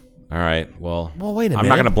 yeah. All right. Well, wait a minute. I'm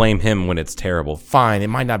not going to blame him when it's terrible. Fine, it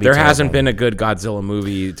might not be. There terrible. hasn't been a good Godzilla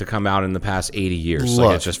movie to come out in the past 80 years. Look,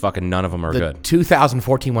 like it's just fucking none of them are the good.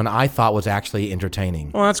 2014 one I thought was actually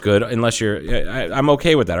entertaining. Well, that's good. Unless I'm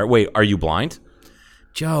okay with that. Wait, are you blind?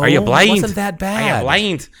 Joe, Are you blind? It wasn't that bad. Are you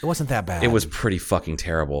blind? It wasn't that bad. It was pretty fucking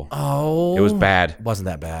terrible. Oh, it was bad. It wasn't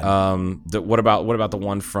that bad. What about the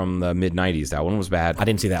one from the mid '90s? That one was bad. I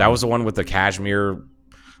didn't see that. That one. was the one with the cashmere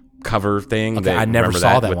cover thing. Okay, I never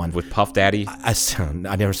saw that one with Puff Daddy. I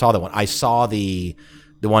never saw that one. I saw the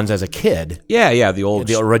ones as a kid. Yeah,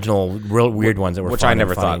 the original, real weird ones that were which fun I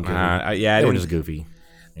never and thought. They were just goofy.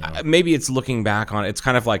 Maybe it's looking back on. It's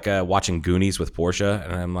kind of like watching Goonies with Portia,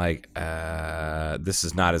 and I'm like, this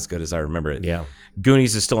is not as good as I remember it. Yeah,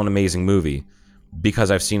 Goonies is still an amazing movie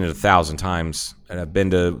because I've seen it 1,000 times, and I've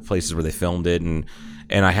been to places where they filmed it, and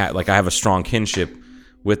I have a strong kinship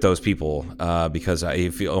with those people because I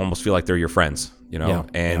almost feel like they're your friends,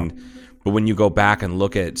 But when you go back and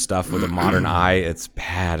look at stuff with a modern eye, it's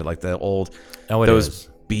bad. Like the old those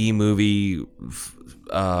B movie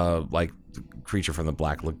like Creature from the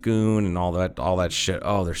Black Lagoon and all that shit.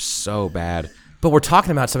 Oh, they're so bad. But we're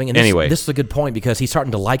talking about something. And anyway, this is a good point because he's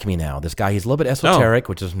starting to like me now. This guy, he's a little bit esoteric,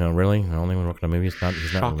 which is really only when working on movies.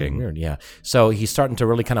 He's not really weird. Yeah. So he's starting to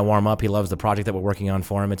really kind of warm up. He loves the project that we're working on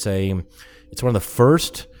for him. It's one of the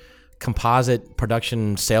first composite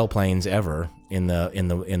production sailplanes ever in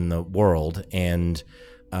the world, and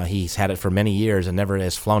he's had it for many years and never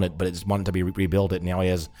has flown it, but it's wanted to be rebuilt it. Now he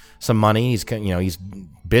has some money. He's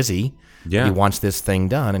busy. Yeah. He wants this thing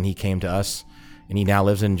done, and he came to us, and he now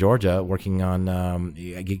lives in Georgia working on.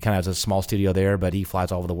 He kind of has a small studio there, but he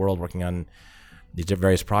flies all over the world working on these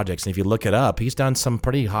various projects. And if you look it up, he's done some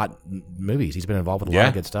pretty hot movies. He's been involved with a lot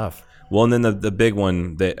of good stuff. Well, and then the big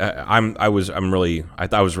one that I was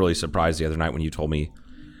really surprised the other night when you told me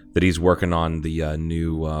that he's working on the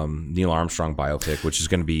new Neil Armstrong biopic, which is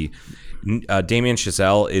going to be. Damien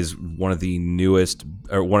Chazelle is one of the newest,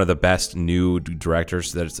 or one of the best new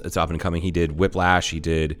directors that's up and coming. He did Whiplash. He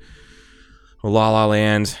did La La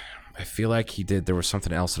Land. I feel like there was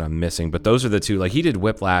something else that I'm missing, but those are the two. Like he did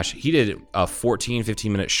Whiplash. He did a 15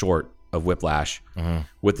 minute short of Whiplash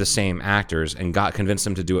with the same actors and convinced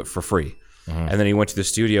them to do it for free. And then he went to the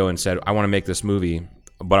studio and said, I want to make this movie,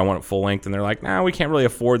 but I want it full length. And they're like, nah, we can't really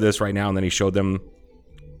afford this right now. And then he showed them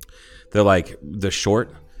the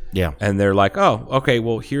short. Yeah. And they're like, oh, okay,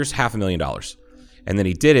 well, here's $500,000. And then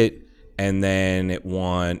he did it, and then it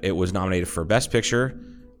was nominated for Best Picture,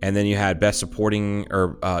 and then you had Best Supporting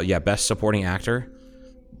Actor.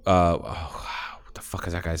 What the fuck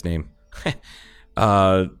is that guy's name?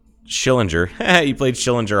 Schillinger. He played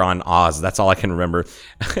Schillinger on Oz. That's all I can remember.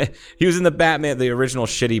 He was in the original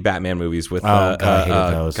shitty Batman movies with God, I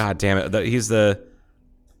hated those. God damn it. He's the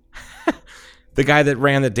guy that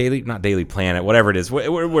ran the not Daily Planet, whatever it is,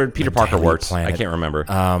 where Peter Parker works. I can't remember.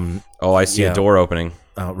 I see a door opening.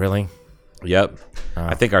 Oh, really? Yep.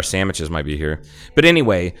 I think our sandwiches might be here. But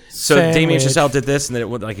anyway, so Damien Chazelle did this, and then it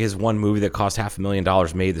was like his one movie that cost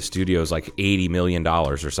 $500,000 made the studios like $80 million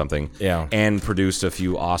or something. Yeah. And produced a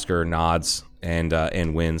few Oscar nods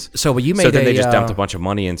and wins. So, but you made. So then they just dumped a bunch of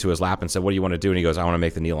money into his lap and said, "What do you want to do?" And he goes, "I want to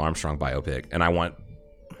make the Neil Armstrong biopic, and I want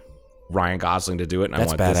Ryan Gosling to do it, and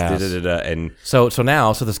That's I want badass. this." And so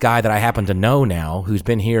this guy that I happen to know now, who's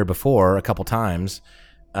been here before a couple times.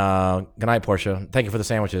 Good night, Portia. Thank you for the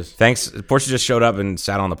sandwiches. Thanks. Portia just showed up and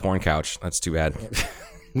sat on the porn couch. That's too bad.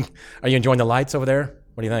 Are you enjoying the lights over there?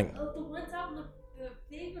 What do you think? The lights out in the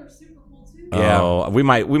thing are super cool too. Yeah. Oh, we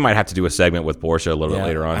might have to do a segment with Portia a little bit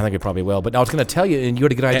later on. I think we probably will. But I was going to tell you, and you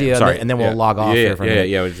had a good idea, sorry. and then we'll log off here for a minute.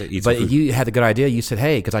 Yeah. But you had the good idea. You said,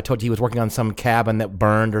 hey, because I told you he was working on some cabin that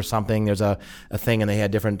burned or something. There's a thing, and they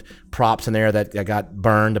had different props in there that got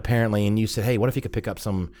burned, apparently. And you said, hey, what if you could pick up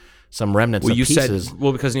some some remnants Well, of you pieces. said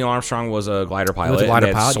because Neil Armstrong was a glider pilot. was a glider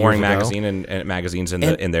and they had pilot Soaring years ago. magazine and magazines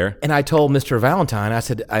in there. And I told Mr. Valentine, I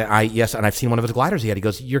said, yes, and I've seen one of his gliders he had. He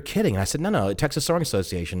goes, you're kidding. And I said, no, Texas Soaring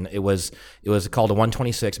Association. It was called a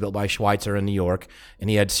 126 built by Schweitzer in New York, and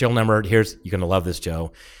he had serial number. You're going to love this,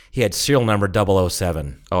 Joe. He had serial number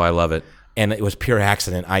 007. Oh, I love it. And it was pure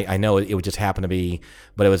accident. I know it would just happen to be,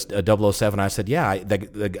 but it was a 007. I said, yeah,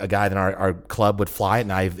 a guy in our club would fly it,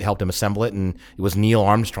 and I helped him assemble it, and it was Neil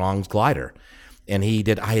Armstrong's glider. And he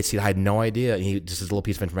did. I had no idea. He just a little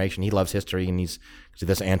piece of information. He loves history, and he's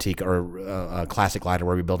this antique or classic glider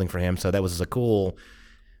we're rebuilding for him. So that was a cool.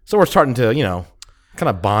 So we're starting to, kind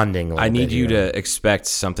of bonding. I need you to expect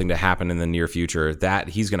something to happen in the near future that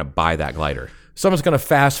he's going to buy that glider. Someone's going to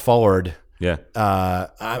fast forward. Yeah.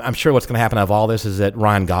 I'm sure what's going to happen out of all this is that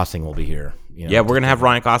Ryan Gosling will be here. Yeah, we're going to have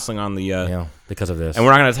Ryan Gosling on the. Because of this, and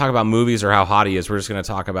we're not going to talk about movies or how hot he is. We're just going to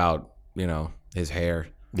talk about his hair.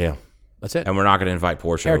 Yeah. That's it. And we're not going to invite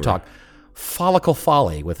Portia. Hair talk. Follicle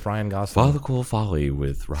Folly with Ryan Gosling. Follicle Folly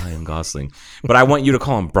with Ryan Gosling. But I want you to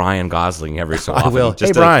call him Brian Gosling every so often. I will.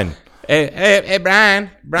 Hey, Brian. Hey, Brian.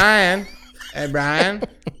 Hey, Brian.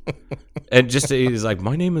 And just he's like,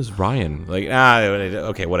 my name is Ryan. Like,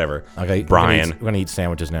 okay, whatever. Okay, Brian. We're gonna eat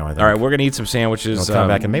sandwiches now. I think. All right, we're gonna eat some sandwiches. We'll come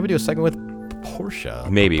back and maybe do a segment with Portia.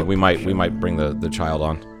 Maybe we might bring the child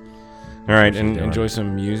on. All right, and enjoy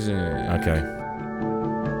some music. Okay.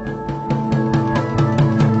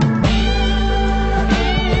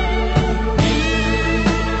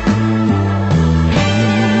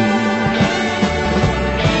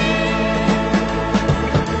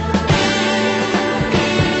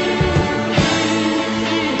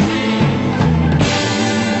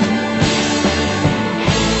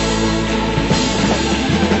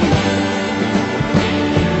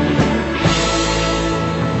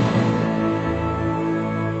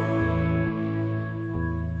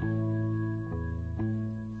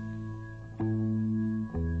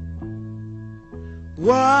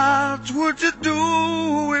 What would you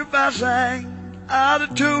do if I sang out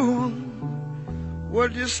of tune?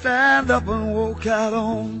 Would you stand up and walk out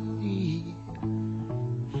on me?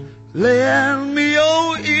 Lend me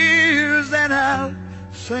your ears and I'll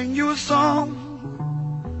sing you a song.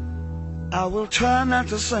 I will try not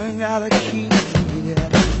to sing out of key.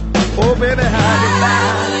 Oh baby, how do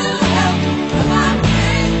you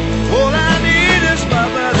all I need is my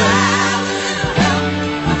brother.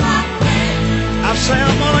 I say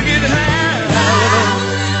I'm gonna get high.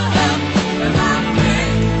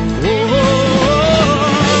 Oh,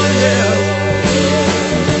 yeah.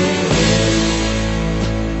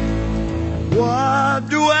 What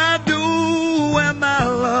do I do when my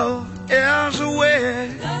love is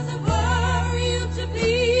away? Does it worry you to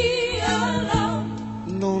be alone?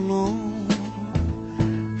 No.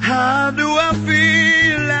 How do I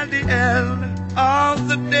feel at the end of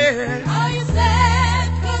the day? Are you sad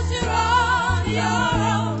 'cause you're on your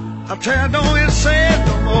own? I tell you, don't you say it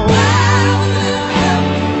no more.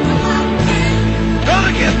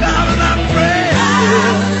 Gonna get down and I pray.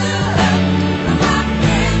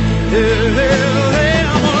 Yeah,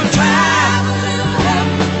 I'm gonna try.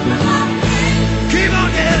 Keep on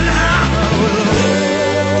getting high.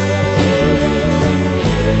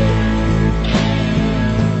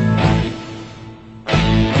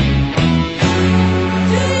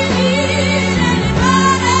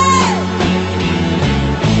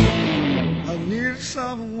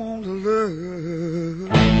 Someone to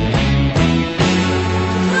love.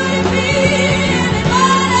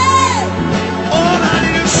 All I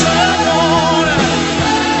need is someone.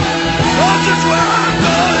 Watch it where I'm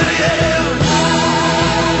going, yeah.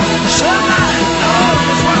 Somebody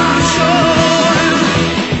knows what I'm showing.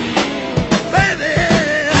 Baby,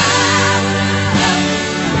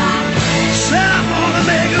 said I'm gonna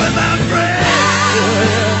make it with my friends.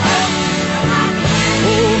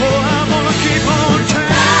 Oh, I'm gonna keep on trying.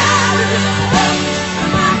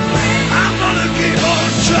 I'm gonna keep on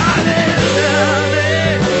trying.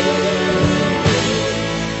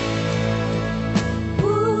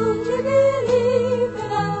 Would you believe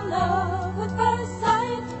in our love at first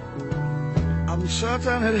sight? I'm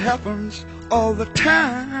certain it happens all the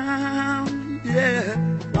time, yeah.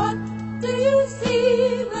 What do you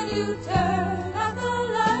see when you turn out the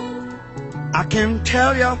light? I can't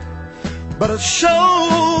tell you, but it sure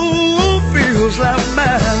feels like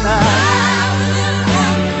midnight.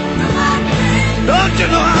 Don't you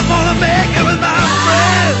know I'm gonna make it with my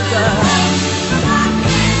friends?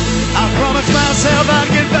 I promised myself I'd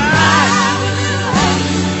get by.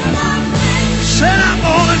 Said I'm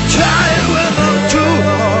gonna try it with them too.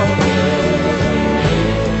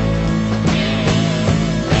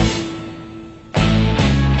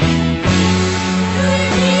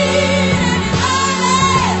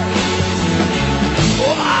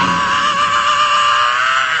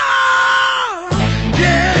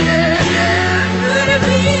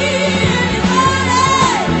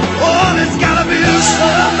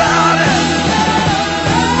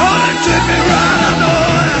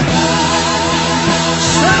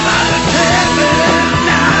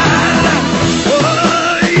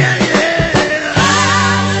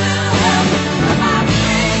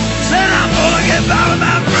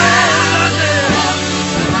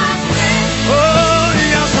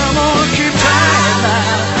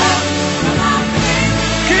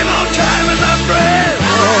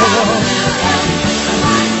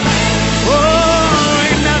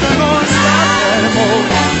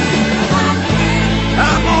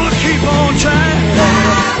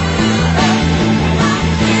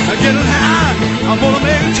 gonna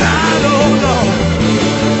make a child, oh Lord.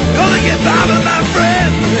 Gonna get by with my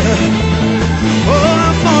friend. Oh,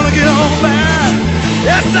 I'm gonna get on by.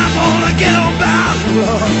 Yes, I'm gonna get on by,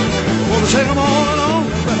 Lord. Gonna take them all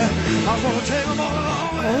along. I'm gonna take them all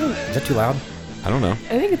along. Is that too loud? I don't know. I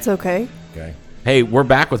think it's okay. Okay. Hey, we're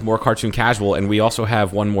back with more Cartoon Casual, and we also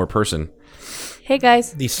have one more person. Hey,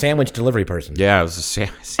 guys. The sandwich delivery person. Yeah, it was a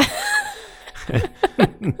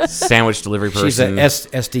sandwich delivery person. She's a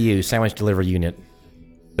SDU, Sandwich Delivery Unit.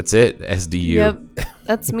 That's it, SDU. Yep,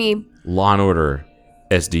 that's me. Law and Order,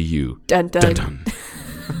 SDU. Dun, dun. Dun, dun.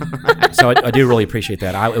 So I do really appreciate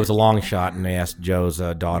that. It was a long shot, and they asked Joe's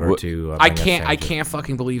daughter to. I can't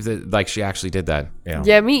fucking believe that. Like she actually did that.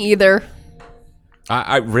 Yeah, me either.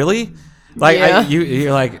 I really, like Yeah.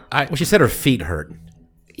 you're like. Well, she said her feet hurt.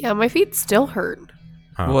 Yeah, my feet still hurt.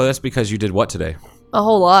 Well, that's because you did what today? A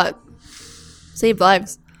whole lot. Saved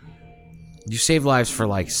lives. You saved lives for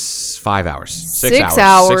like 5 hours. 6 6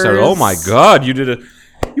 hours. hours. Oh my god, you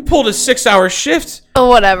pulled a 6-hour shift. Oh,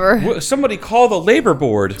 whatever. Somebody call the labor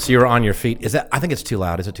board. So you're on your feet. I think it's too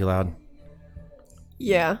loud. Is it too loud?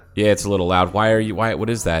 Yeah. Yeah, it's a little loud. Why? What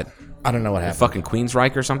is that? I don't know what happened. Fucking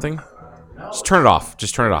Queensryche or something? Just turn it off.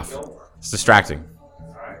 It's distracting.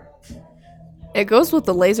 It goes with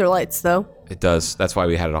the laser lights, though. It does. That's why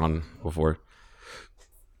we had it on before.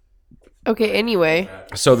 Okay, anyway.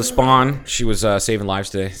 So the Spawn, she was saving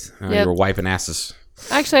lives today. Yep. You were wiping asses.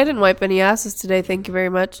 Actually, I didn't wipe any asses today. Thank you very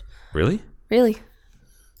much. Really? Really?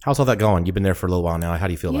 How's all that going? You've been there for a little while now. How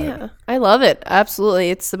do you feel about it? Yeah, I love it. Absolutely.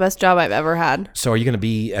 It's the best job I've ever had. So are you going to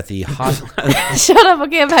be at the hospital? Shut up.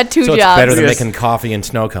 Okay, I've had two So it's jobs. better than making coffee and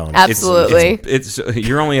snow cones. Absolutely. It's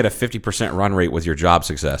you're only at a 50% run rate with your job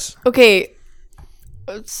success. Okay.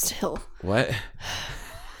 Still. What?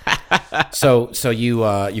 So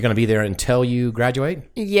you're going to be there until you graduate?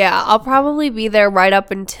 Yeah, I'll probably be there right up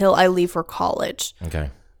until I leave for college. Okay.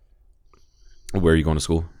 Where are you going to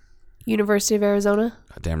school? University of Arizona.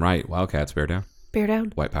 Damn right. Wildcats, bear down. Bear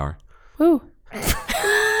down. White power. Woo.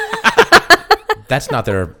 That's not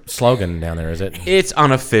their slogan down there, is it? It's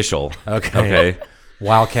unofficial. Okay.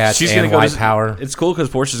 Wildcats and go white to, power. It's cool because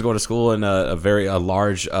Portia's going to school in a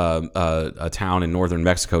large a town in northern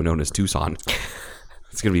Mexico known as Tucson.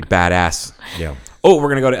 It's going to be badass. Yeah. Oh, we're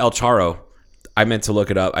going to go to El Charro. I meant to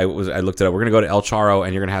look it up. I looked it up. We're going to go to El Charro,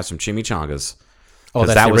 and you're going to have some chimichangas. Oh,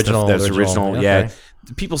 that's the original. That's the original. Yeah. Okay.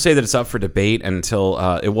 People say that it's up for debate until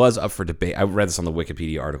it was up for debate. I read this on the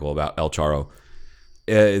Wikipedia article about El Charro.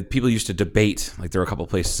 People used to debate, like there were a couple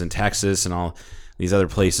places in Texas and all these other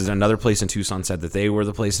places. Another place in Tucson said that they were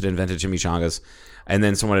the place that invented chimichangas. And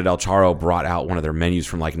then someone at El Charro brought out one of their menus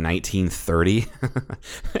from like 1930.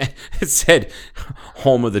 It said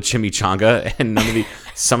home of the chimichanga, and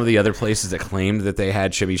some of the other places that claimed that they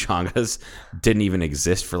had chimichangas didn't even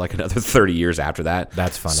exist for like another 30 years after that.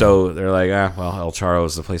 That's funny. So they're like, well, El Charro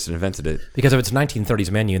is the place that invented it. Because if it's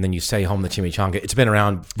 1930s menu and then you say home of the chimichanga, it's been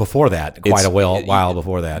around before that, quite a while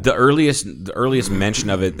before that. The earliest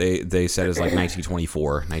mention of it, they said is like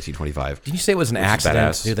 1924, 1925. Did you say it was an accident?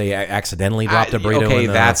 Badass. Did they accidentally drop the burrito? Okay,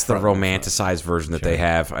 in that's the front? romanticized version that they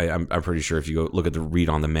have. I'm pretty sure if you go look at the read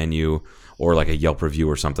on the menu or like a Yelp review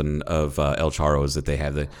or something of El Charro, is that they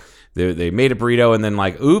have they made a burrito and then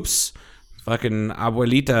like, oops, fucking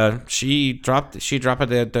abuelita, she dropped the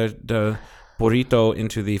burrito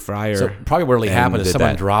into the fryer. So probably what really happened is did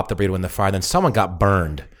someone that. dropped the burrito in the fryer, then someone got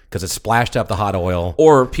burned because it splashed up the hot oil.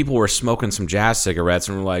 Or people were smoking some jazz cigarettes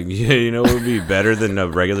and were like, yeah, you know, it would be better than a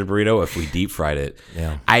regular burrito if we deep fried it.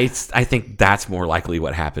 Yeah. I think that's more likely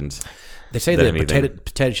what happened. They say than that anything.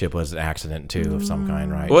 potato chip was an accident too of some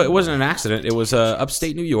kind, right? Well, it wasn't an accident. It was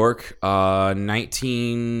upstate New York,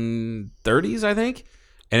 1930s, I think,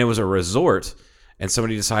 and it was a resort. And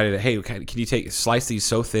somebody decided, hey, can you slice these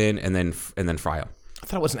so thin and then fry them? I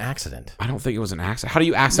thought it was an accident. I don't think it was an accident. How do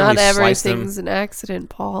you accidentally Not slice them? everything's an accident,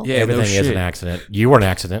 Paul. Yeah, Everything no is shit. an accident. You were an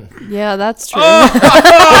accident. Yeah, that's true.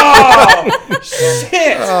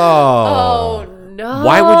 Shit! Oh no!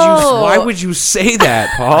 Why would you say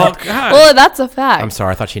that, Paul? God. Well, that's a fact. I'm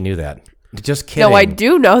sorry. I thought you knew that. Just kidding. No, I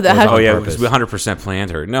do know that. Oh yeah, purpose. because we 100% planned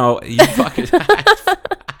her. No, you fucking.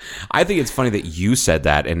 I think it's funny that you said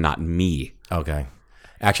that and not me. Okay.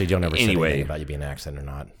 Actually, don't ever say Anyway. anything about you being an accident or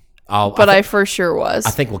not. But I for sure was.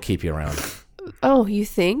 I think we'll keep you around. Oh, you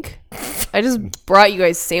think? I just brought you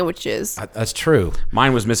guys sandwiches. That's true.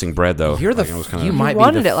 Mine was missing bread though. You're the Like, it was kinda- you might be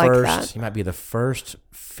wanted the it like first. that. You might be the first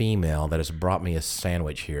female that has brought me a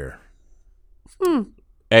sandwich here.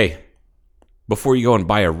 Hey, before you go and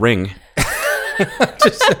buy a ring,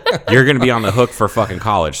 you're going to be on the hook for fucking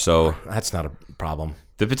college. So That's not a problem.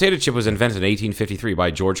 The potato chip was invented in 1853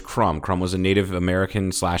 by George Crumb. Crumb was a Native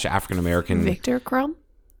American / African American. Victor Crumb?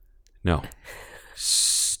 No.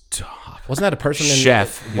 Stop. Wasn't that a person in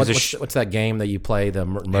Chef. He was What's that game that you play? The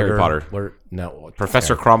Harry Potter. No.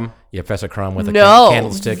 Professor Crumb. Yeah, Professor Crumb with the No.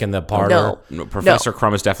 candlestick in the parlor. No, Professor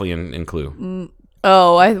Crumb is definitely in Clue.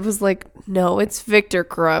 Oh, I was like, no, it's Victor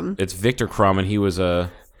Crumb. It's Victor Crumb, and he was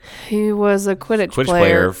a Quidditch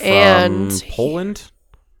player from and Poland.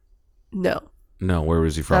 No, where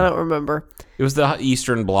was he from? I don't remember. It was the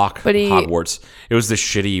Eastern Bloc But Hogwarts. It was the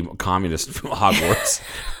shitty communist Hogwarts.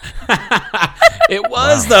 It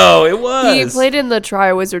was, though. It was. He played in the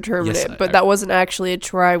Triwizard Tournament, Yes, but that wasn't actually a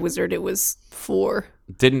Triwizard. It was 4.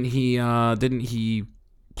 Didn't he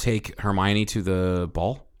take Hermione to the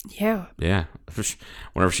ball? Yeah. Yeah.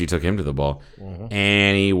 Whenever she took him to the ball.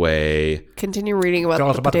 Anyway. Continue reading about Tell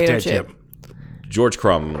us the about the potato potato chip. George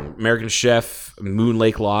Crumb, American chef, Moon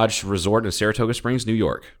Lake Lodge Resort in Saratoga Springs, New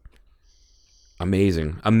York.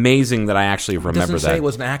 Amazing. Amazing that I actually remember Doesn't that. say it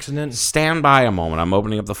was an accident. Stand by a moment. I'm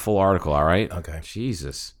opening up the full article, all right? Okay.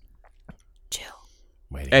 Jesus. Chill.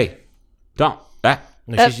 Waiting. Hey, don't. That.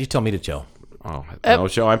 No, she told me to chill. Oh, no,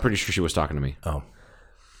 Joe, I'm pretty sure she was talking to me. Oh,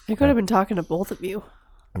 I could have been talking to both of you.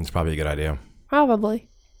 it's probably a good idea. Probably.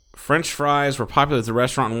 French fries were popular at the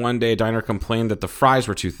restaurant, and one day a diner complained that the fries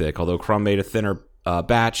were too thick. Although Crumb made a thinner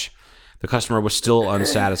batch, the customer was still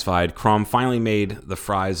unsatisfied. Crumb finally made the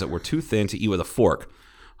fries that were too thin to eat with a fork.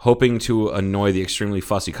 Hoping to annoy the extremely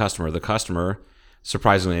fussy customer, the customer,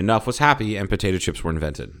 surprisingly enough, was happy, and potato chips were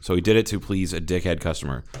invented. So he did it to please a dickhead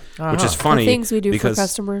customer, which is funny. The things we do for because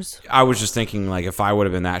customers. I was just thinking, like, if I would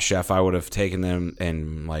have been that chef, I would have taken them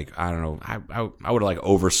and, like, I don't know, I would have, like,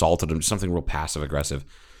 over-salted them, something real passive-aggressive.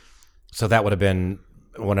 So that would have been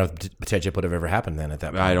one of the potato chip would have ever happened then at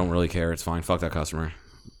that point. I don't really care. It's fine. Fuck that customer.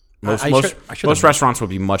 Most I should restaurants would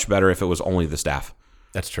be much better if it was only the staff.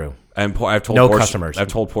 That's true. And I've told No Portia, customers. I've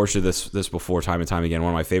told Portia this before, time and time again.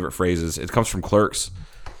 One of my favorite phrases. It comes from Clerks.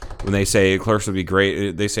 When they say Clerks would be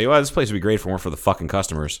great, they say, "Well, this place would be great if it weren't for the fucking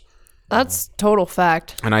customers." That's total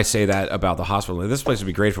fact. And I say that about the hospital. This place would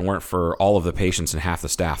be great if it weren't for all of the patients and half the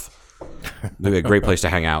staff. It'd be a great place to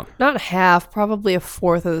hang out. Not half, probably a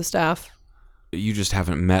fourth of the staff. You just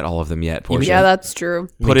haven't met all of them yet, Portia. Yeah, that's true.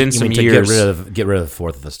 Put in some to years. get rid of the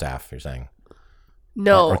fourth of the staff. You're saying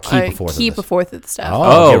No, Or keep I a fourth of keep this. a fourth of the staff.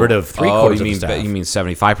 Oh, get rid of three-quarters you of the mean staff. You mean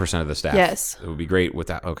 75% of the staff? Yes. It would be great with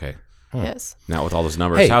that. Okay. Yes. Now with all those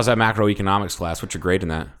numbers, Hey. how's that macroeconomics class? What's your grade in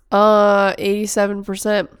that?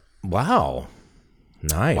 87%. wow,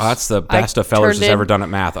 nice. Well, that's the best a fellas has ever done at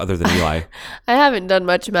math, other than Eli. I haven't done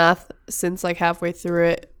much math since like halfway through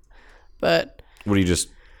it, but What are you just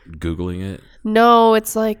Googling it? no,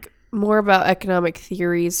 it's like more about economic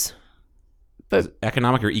theories. But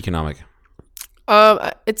Economic or economic?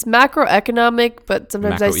 it's macroeconomic, but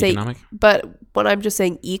sometimes I say, Macroeconomic? but when I'm just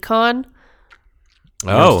saying econ,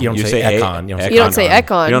 Oh, you don't say econ. You don't say you don't say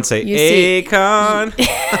econ. You don't say You say- econ.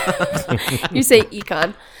 you say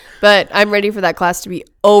econ. But I'm ready for that class to be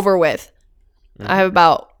over with. I have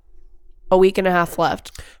about a week and a half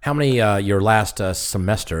left. How many your last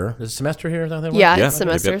semester? Is it semester here? Is that what Yeah, Yeah. it's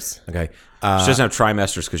semesters. Okay. She doesn't have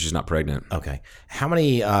trimesters because she's not pregnant. Okay. How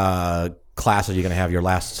many classes are you going to have your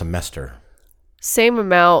last semester? Same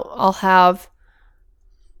amount. I'll have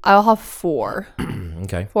 4.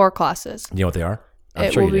 Okay. 4 classes. You know what they are? I'm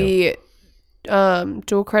It sure will you do. be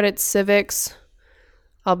dual credit civics.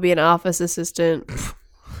 I'll be an office assistant.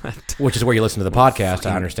 Which is where you listen to the podcast,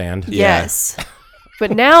 I understand. Yeah. Yes.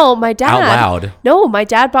 But now my dad. Out loud. No, my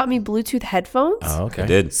dad bought me Bluetooth headphones. Oh, okay. I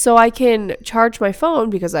did. So I can charge my phone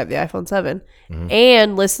because I have the iPhone 7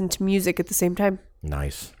 and listen to music at the same time.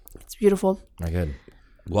 Nice. It's beautiful. Very good.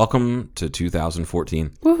 Welcome to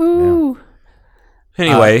 2014. Woohoo.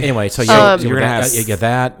 Anyway, So you're gonna have you get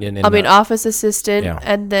that. And, I'll be an office assistant, yeah.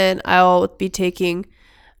 and then I'll be taking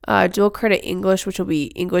dual credit English, which will be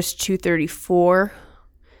English 234.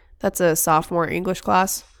 That's a sophomore English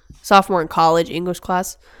class, sophomore in college English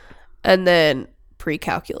class, and then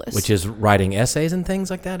pre-calculus. which is writing essays and things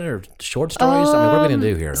like that, or short stories. I mean, what are we going to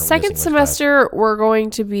do here? in this Second English class? semester, we're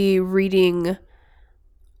going to be reading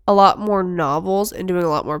a lot more novels and doing a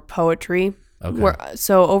lot more poetry. Okay.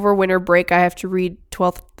 So over winter break, I have to read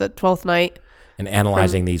the 12th Night. And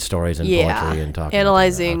analyzing these stories and poetry and talking.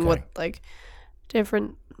 Analyzing about what like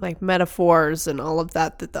different like metaphors and all of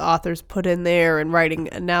that the authors put in there, and writing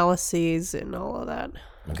analyses and all of that.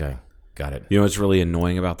 Okay, got it. You know what's really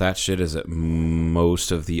annoying about that shit is that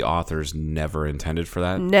most of the authors never intended for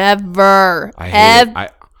that. Never. I hate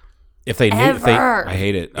it. If they knew, Ever. I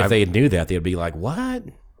hate it. if they knew that, they'd be like, "What?"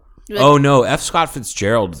 Oh no, F. Scott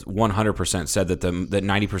Fitzgerald 100% said that that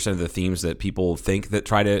 90% of the themes that people think that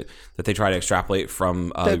they try to extrapolate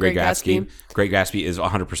from the Great Gatsby is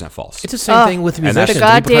 100% false. It's the same thing with musicians. The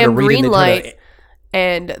goddamn green light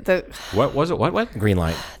and the what was it? What? Green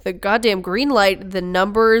light. The goddamn green light. The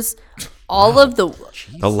numbers, all of the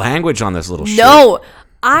language on this little shit. No,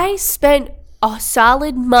 I spent a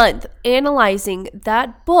solid month analyzing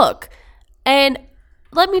that book, and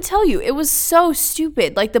let me tell you, it was so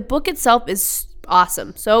stupid. Like, the book itself is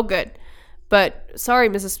awesome, so good. But sorry,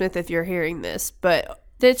 Mrs. Smith, if you're hearing this, but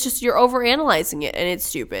it's just you're overanalyzing it, and it's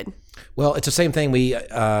stupid. Well, it's the same thing.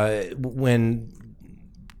 When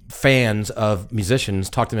fans of musicians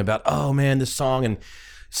talk to me about, oh man, this song and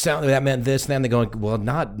sound that meant this and that, and they're going, well,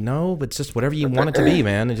 but it's just whatever you want it to be,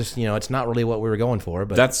 man. And just, it's not really what we were going for.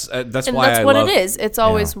 But that's and why that's I what love, it is. It's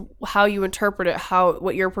always how you interpret it,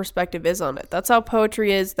 what your perspective is on it. That's how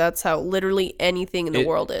poetry is. That's how literally anything in the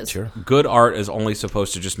world is. Sure. Good art is only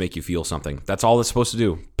supposed to just make you feel something. That's all it's supposed to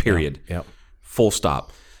do. Period. Yep. Full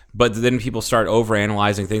stop. But then people start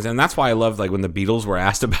overanalyzing things, and that's why I love, like, when the Beatles were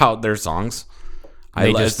asked about their songs.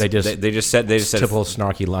 They just said typical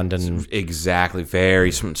snarky London. Exactly,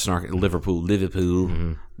 very snarky Liverpool.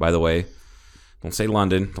 Mm-hmm. By the way, don't say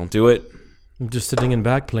London. Don't do it. I'm just sitting in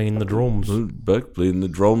back playing the drums.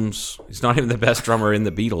 He's not even the best drummer in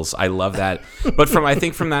the Beatles. I love that. But I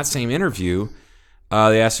think from that same interview,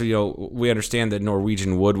 they asked, we understand that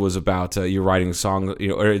Norwegian Wood was about you're writing a song,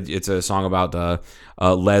 or it's a song about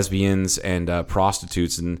lesbians and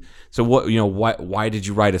prostitutes, and so why did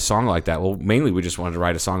you write a song like that? Well, mainly we just wanted to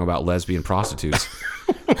write a song about lesbian prostitutes.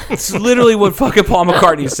 It's literally what fucking Paul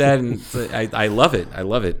McCartney said, and I love it. I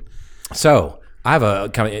love it. So I have I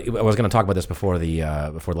was going to talk about this before the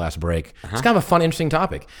last break. It's kind of a fun, interesting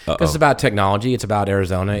topic because it's about technology. It's about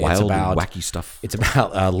Arizona. Wild, it's about wacky stuff. It's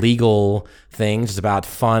about legal things. It's about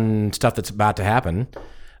fun stuff that's about to happen.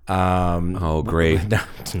 Great.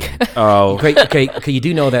 Great. Okay. You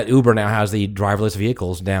do know that Uber now has the driverless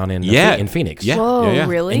vehicles down in Phoenix. Yeah. Whoa, yeah.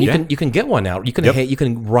 really? And you can get one now. You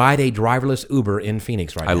can ride a driverless Uber in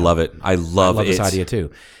Phoenix right now. I love it. I love this idea too.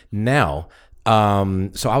 Now.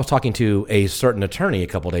 So I was talking to a certain attorney a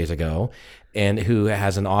couple days ago, and who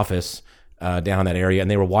has an office down in that area,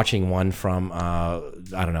 and they were watching one from I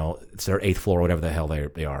don't know, it's their 8th floor or whatever the hell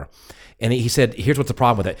they are. And he said, "Here's what's the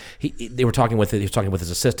problem with it." He was talking with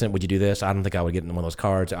his assistant. Would you do this? I don't think I would get in one of those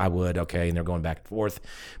cards. I would. Okay, and they're going back and forth.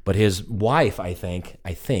 But his wife, I think,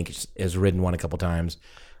 has ridden one a couple times,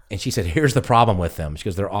 and she said, "Here's the problem with them." She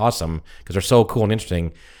goes, "They're awesome because they're so cool and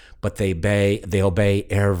interesting." But they obey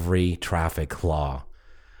every traffic law.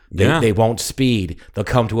 They won't speed. They'll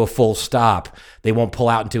come to a full stop. They won't pull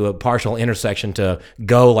out into a partial intersection to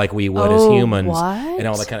go like we would as humans and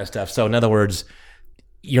all that kind of stuff. So in other words,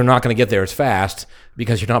 you're not going to get there as fast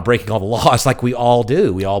because you're not breaking all the laws like we all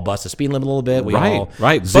do. We all bust the speed limit a little bit. We all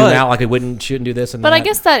zoom out like we shouldn't do this and that. But I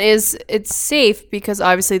guess it's safe because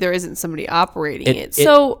obviously there isn't somebody operating it.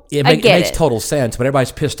 So it makes total sense. But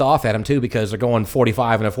everybody's pissed off at them too because they're going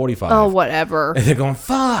 45 and a 45. Oh, whatever. And they're going,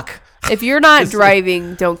 fuck. If you're not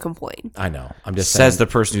driving, don't complain. I know. I'm just saying. Says the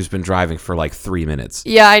person who's been driving for like 3 minutes.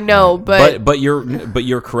 Yeah, I know, but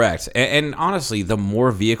you're correct. And honestly, the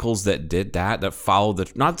more vehicles that did that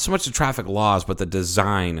followed not so much the traffic laws, but the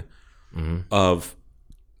design of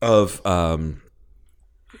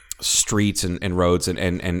streets and roads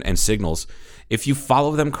and signals, if you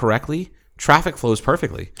follow them correctly, traffic flows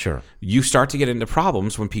perfectly. Sure. You start to get into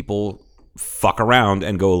problems when people fuck around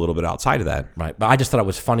and go a little bit outside of that. Right. But I just thought it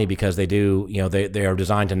was funny because they do, they are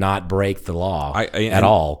designed to not break the law at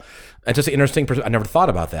all. It's just interesting. I never thought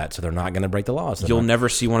about that. So they're not going to break the laws. You'll never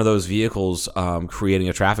see one of those vehicles creating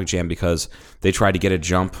a traffic jam because they tried to get a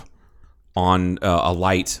jump on a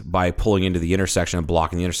light by pulling into the intersection and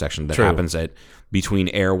blocking the intersection. That happens between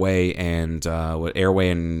Airway and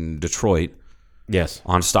Detroit. Yes.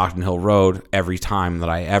 On Stockton Hill Road, every time that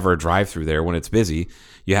I ever drive through there when it's busy,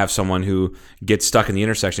 you have someone who gets stuck in the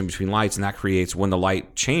intersection between lights, and that creates, when the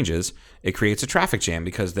light changes, it creates a traffic jam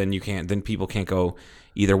because then people can't go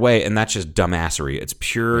either way, and that's just dumbassery. It's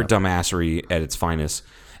pure dumbassery at its finest,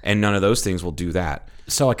 and none of those things will do that.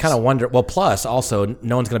 So I kind of wonder, well, plus also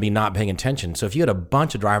no one's going to be not paying attention. So if you had a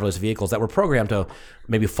bunch of driverless vehicles that were programmed to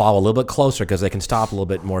maybe follow a little bit closer because they can stop a little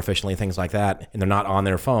bit more efficiently, things like that, and they're not on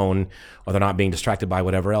their phone or they're not being distracted by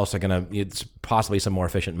whatever else, it's possibly some more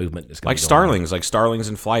efficient movement. Like Starlings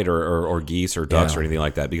in flight or geese or ducks or anything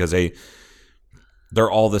like that, because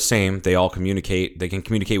they're all the same. They all communicate. They can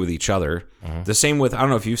communicate with each other. Mm-hmm. The same with, I don't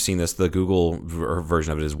know if you've seen this, the Google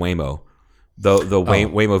version of it is Waymo. The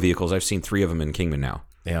Waymo vehicles, I've seen 3 of them in Kingman now.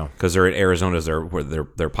 Yeah. Because they're in Arizona, where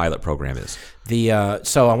their pilot program is.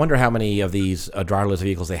 So I wonder how many of these driverless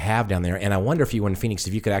vehicles they have down there, and I wonder if you were in Phoenix,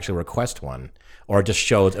 if you could actually request one, or just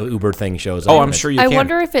shows an Uber thing shows up. Oh, I'm sure you I can.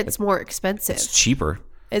 wonder if it's more expensive. It's cheaper.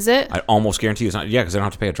 Is it? I almost guarantee it's not. Yeah, because they don't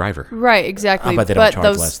have to pay a driver. Right, exactly. I bet they don't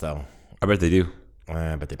charge less, though. I bet they do.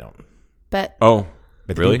 I bet they don't. Oh,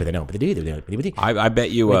 but they really? Do, but they don't. But they do. I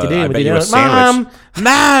bet you. But they do, I but bet they you a don't. sandwich.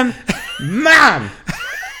 Mom.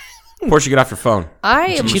 Portia, get off your phone.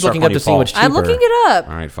 She's looking up to see what's cheaper. I'm looking it up.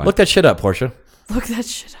 All right, fine. Look that shit up, Portia. Look that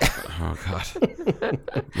shit up. Oh God,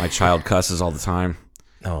 my child cusses all the time.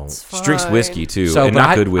 No, she drinks whiskey too, so, and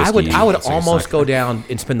not good whiskey. I would So almost go down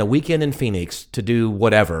and spend the weekend in Phoenix to do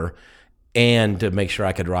whatever, and to make sure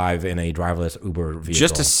I could drive in a driverless Uber vehicle.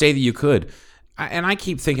 Just to say that you could. And I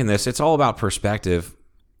keep thinking this. It's all about perspective.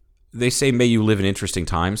 They say, "May you live in interesting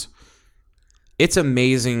times." It's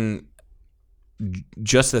amazing.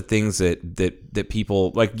 Just the things that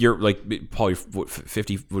people like. You're like Paul. You're what,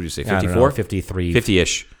 50? What did you say? 54? 53.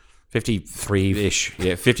 50-ish. 53-ish.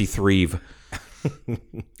 Yeah, 53.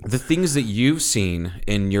 The things that you've seen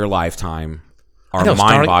in your lifetime are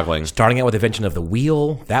mind-boggling. Starting out with the invention of the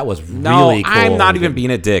wheel, that was No, really cool. I'm not even being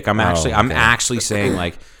a dick. I'm okay. actually saying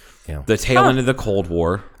like the tail end of the Cold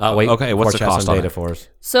War. Wait, okay, what's the Portia has cost some on data it? for us?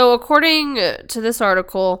 So according to this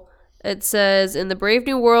article, it says in the brave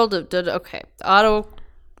new world of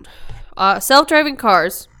self-driving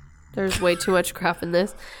cars. There's way too much crap in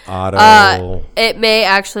this. It may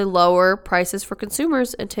actually lower prices for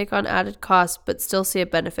consumers and take on added costs, but still see a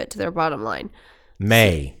benefit to their bottom line.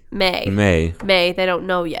 May. They don't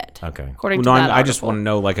know yet. Okay. According to that article. I just want to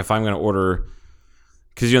know, like, if I'm going to order,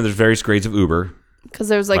 because there's various grades of Uber. Because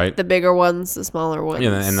there's like the bigger ones, the smaller ones,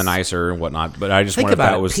 and the nicer and whatnot. But I just think wondered if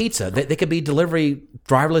about that it. was Pizza. They could be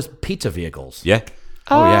driverless pizza vehicles. Yeah.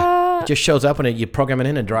 Oh yeah. It just shows up and you program it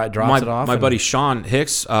in and drops it off. My buddy Sean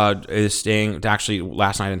Hicks is staying, actually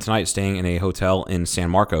last night and tonight, staying in a hotel in San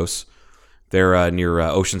Marcos. They're near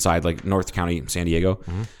Oceanside, like North County, San Diego.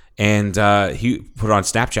 Mm-hmm. And he put it on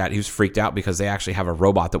Snapchat. He was freaked out because they actually have a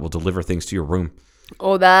robot that will deliver things to your room.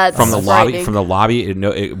 Oh, that's from the lobby. From the lobby,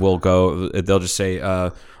 it will go. They'll just say,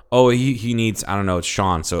 "Oh, he needs. I don't know. It's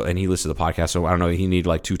Sean." So, and he listens to the podcast. So I don't know. He need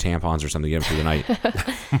like 2 tampons or something to get him through the night.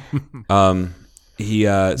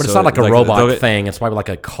 But it's not like a robot thing. It's probably like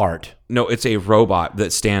a cart. No, it's a robot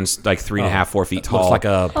that stands like 3.5, 4 feet tall. It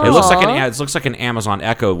looks like an Amazon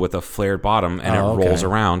Echo with a flared bottom, and it rolls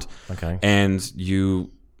around. Okay, and you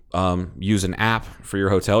use an app for your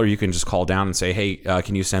hotel, or you can just call down and say, "Hey,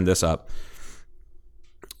 can you send this up?"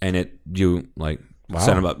 And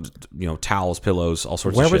send them up, towels, pillows, all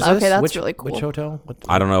sorts of shit. Okay, that's really cool. Which hotel?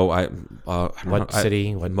 I don't know. What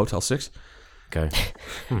city? Motel 6. Okay.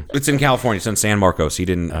 It's in California. It's in San Marcos. He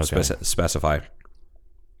didn't specify.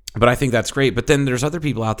 But I think that's great. But then there's other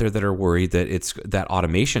people out there that are worried that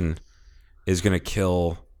automation is going to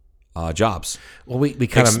kill jobs. Well, we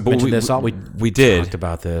kind of mentioned this. We did talked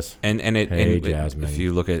about this. And Jasmine. if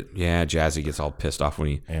you look at Jazzy gets all pissed off when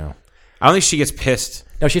he. Yeah. I don't think she gets pissed.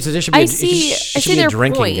 No, she says it should be. I see their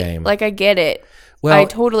drinking point. Game. Like I get it. Well, I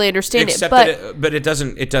totally understand it, but it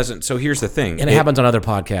doesn't. It doesn't. So here's the thing, and it happens on other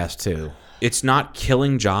podcasts too. It's not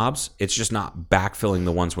killing jobs. It's just not backfilling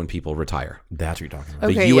the ones when people retire. That's what you're talking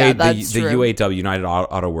about. Okay, the UAW, United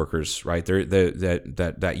Auto Workers, right?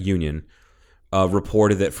 That union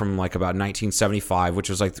reported that from like about 1975,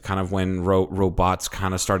 which was like kind of when robots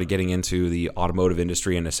kind of started getting into the automotive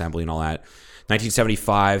industry and assembly and all that.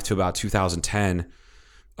 1975 to about 2010,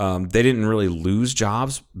 they didn't really lose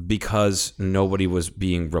jobs because nobody was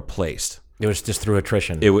being replaced. It was just through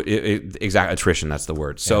attrition. Exact attrition. That's the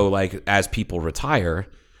word. So like as people retire,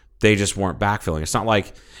 they just weren't backfilling. It's not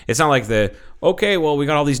like we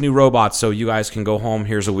got all these new robots, so you guys can go home.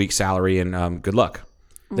 Here's a week's salary and good luck.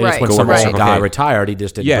 They just when some guy retired, he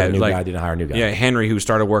just didn't didn't hire a new guy. Yeah, Henry, who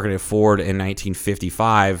started working at Ford in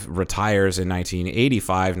 1955, retires in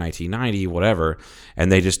 1985, 1990, whatever, and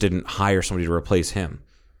they just didn't hire somebody to replace him.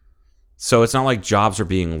 So it's not like jobs are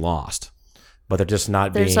being lost. But they're just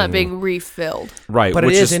not being refilled. Right. But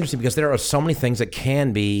it is interesting because there are so many things that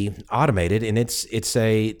can be automated, and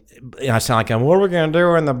I sound like, what are we going to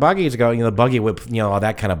do when the buggies go? The buggy whip, all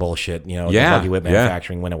that kind of bullshit, the buggy whip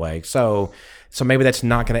manufacturing went away. So maybe that's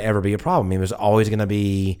not going to ever be a problem. I mean, there's always going to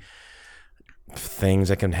be things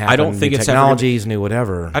that can happen. I don't think technologies, new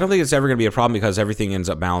whatever. I don't think it's ever going to be a problem because everything ends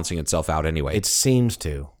up balancing itself out anyway. It seems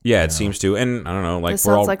to. Yeah, it seems to. And I don't know, like this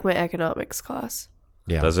sounds like my economics class.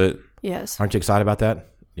 Yeah. Does it? Yes. Aren't you excited about that?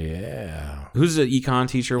 Yeah. Who's the econ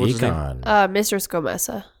teacher? What's his name? Mr.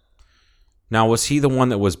 Scomesa. Now, was he the one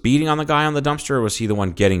that was beating on the guy on the dumpster, or was he the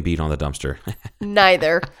one getting beat on the dumpster?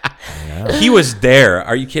 Neither. He was there.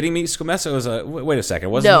 Are you kidding me? Scomessa was a... Wait a second.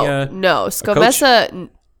 Wasn't he No. Scomessa,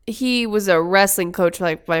 he was a wrestling coach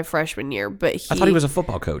like my freshman year, but I thought he was a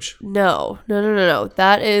football coach. No.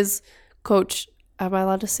 That is Coach... Am I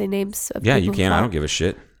allowed to say names? Yeah, you can. I don't give a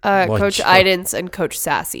shit. Coach Idens and Coach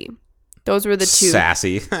Sassy. Those were the two.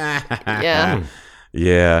 Sassy. Yeah.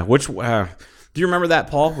 Yeah. Which... do you remember that,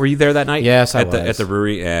 Paul? Were you there that night? Yes, I at was. At the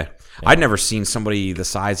brewery? Yeah. I'd never seen somebody the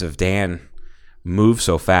size of Dan move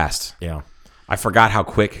so fast. Yeah. I forgot how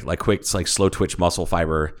quick it's like slow twitch muscle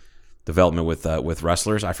fiber development with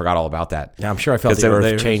wrestlers. I forgot all about that. Yeah, I'm sure I felt the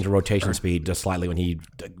earth change rotation speed just slightly when he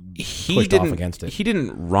pushed off against it. He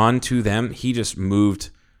didn't run to them. He just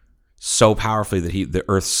moved so powerfully that the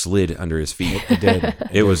earth slid under his feet. It did.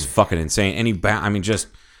 It was fucking insane. And he just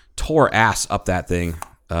tore ass up that thing.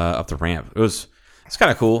 Up the ramp. It's kind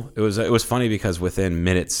of cool. It was funny because within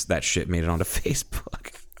minutes that shit made it onto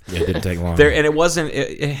Facebook. Yeah, it didn't take long. And it wasn't.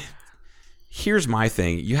 Here's my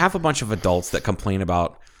thing. You have a bunch of adults that complain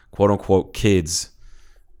about quote unquote kids,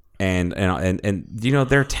 and you know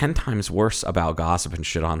they're 10 times worse about gossip and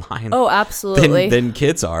shit online. Oh, absolutely. Than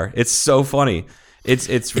kids are. It's so funny. It's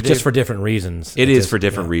just for different reasons. It is for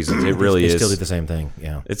different reasons. It really is. They still do the same thing.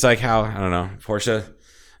 Yeah. It's like how I don't know Portia.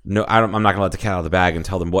 No, I'm not going to let the cat out of the bag and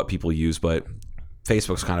tell them what people use, but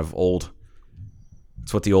Facebook's kind of old.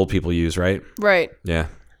 It's what the old people use, right? Right. Yeah.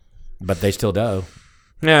 But they still do.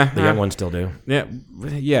 Yeah. The young ones still do.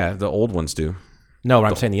 Yeah, the old ones do. No, but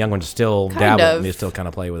I'm saying the young ones still dabble and they still kind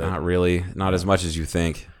of play with it. Not really. Not as much as you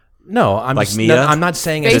think. No, I'm like just, Mia? I'm not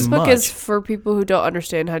saying as much. Facebook is for people who don't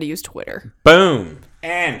understand how to use Twitter. Boom.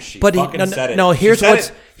 And she fucking said it. No, here's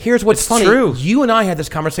what's funny. True. You and I had this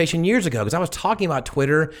conversation years ago because I was talking about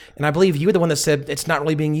Twitter, and I believe you were the one that said it's not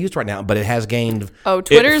really being used right now, but it has gained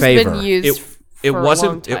Twitter's favor. been used it for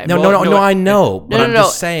wasn't. a long time. No, I know. But I'm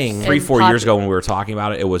just saying. 3-4 years ago when we were talking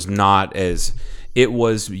about it, it was not as... It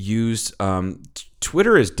was used...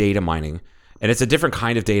 Twitter is data mining, and it's a different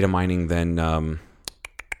kind of data mining than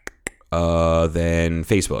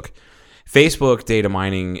Facebook. Facebook data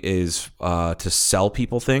mining is to sell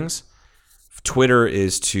people things. Twitter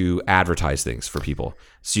is to advertise things for people,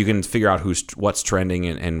 so you can figure out what's trending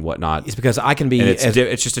and whatnot. It's because I can be. And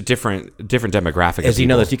it's just a different demographic. As you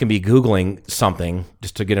know, this you can be Googling something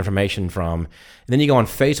just to get information from, and then you go on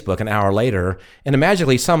Facebook an hour later, and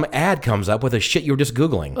magically some ad comes up with the shit you were just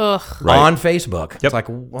Googling on Facebook. Yep. It's like,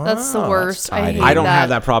 wow, that's the worst. I don't have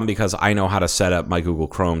that problem because I know how to set up my Google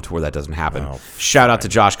Chrome to where that doesn't happen. Shout out to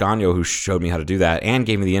Josh Gagno who showed me how to do that and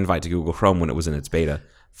gave me the invite to Google Chrome when it was in its beta.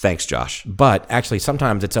 Thanks, Josh. But actually,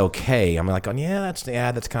 sometimes it's okay. I'm like, that's the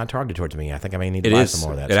ad that's kind of targeted towards me. I think I may need to buy some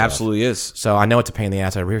more of that. It stuff. Absolutely is. So I know it's a pain in the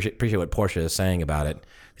ass. I appreciate what Portia is saying about it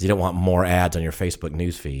because you don't want more ads on your Facebook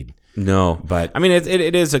news feed. No, but I mean,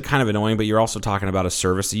 it is a kind of annoying. But you're also talking about a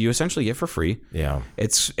service that you essentially get for free. Yeah,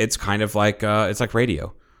 it's kind of like it's like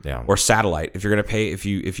radio. Yeah. Or satellite. If you're going to pay, if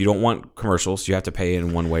you don't want commercials, you have to pay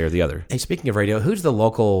in one way or the other. Hey, speaking of radio, who's the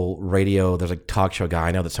local radio? There's a talk show guy.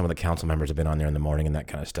 I know that some of the council members have been on there in the morning and that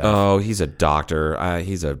kind of stuff. Oh, he's a doctor.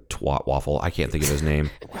 He's a twat waffle. I can't think of his name.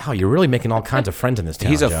 Wow, you're really making all kinds of friends in this town.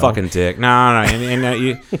 He's a Joe. fucking dick. No.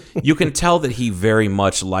 And you can tell that he very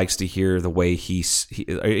much likes to hear the way he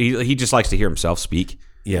just likes to hear himself speak.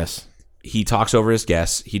 Yes. He talks over his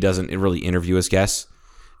guests. He doesn't really interview his guests.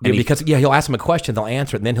 And because he'll ask them a question, they'll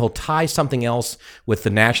answer it, and then he'll tie something else with the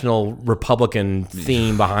national Republican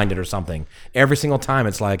theme behind it or something. Every single time,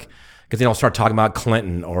 it's like, because then he'll start talking about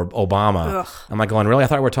Clinton or Obama. Ugh. I'm like going, really? I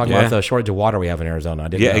thought we were talking about the shortage of water we have in Arizona. I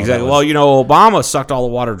didn't know exactly. Well, Obama sucked all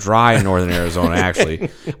the water dry in northern Arizona, actually.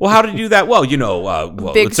 Well, how did he do that? Well,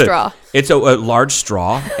 big straw. It's a large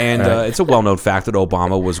straw, and it's a well-known fact that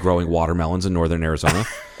Obama was growing watermelons in northern Arizona.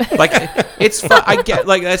 Like, I get,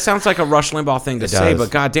 like, that sounds like a Rush Limbaugh thing to say, but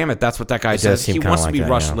God damn it, that's what that guy says. He wants to be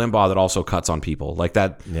Rush Limbaugh that also cuts on people. Like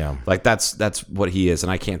that. Yeah. Like that's what he is,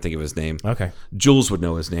 and I can't think of his name. Okay. Jules would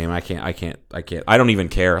know his name. I can't. I don't even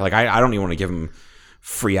care. Like, I don't even want to give him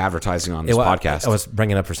free advertising on this podcast. I was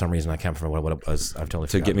bringing it up for some reason. I can't remember what it was. I've totally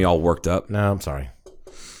forgotten. To get me all worked up. No, I'm sorry.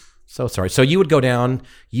 So sorry. So you would go down,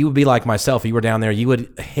 you would be like myself. If you were down there, you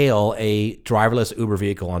would hail a driverless Uber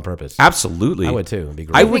vehicle on purpose. Absolutely. I would too. It'd be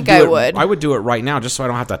great. I would. I would do it right now just so I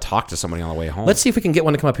don't have to talk to somebody on the way home. Let's see if we can get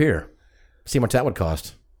one to come up here. See how much that would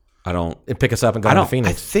cost. And pick us up and go to Phoenix.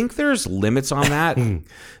 I think there's limits on that.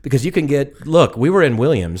 Because you can look, we were in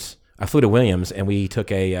Williams. I flew to Williams and we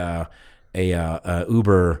took a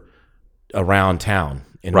Uber around town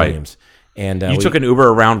in Williams. And you took an Uber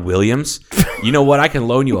around Williams. You know what? I can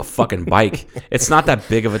loan you a fucking bike. It's not that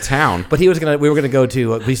big of a town. But we were gonna go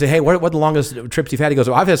to. He said, "Hey, what are the longest trips you've had?" He goes,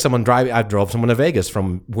 "Well, I've had someone drive. I drove someone to Vegas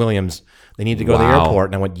from Williams. They need to go to the airport."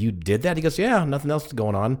 And I went, "You did that?" He goes, "Yeah, nothing else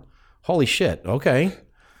going on." Holy shit. Okay.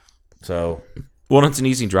 So, well, it's an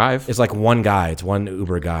easy drive. It's like one guy. It's one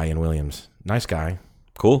Uber guy in Williams. Nice guy.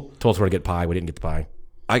 Cool. Told us where to get pie. We didn't get the pie.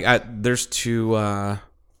 There's two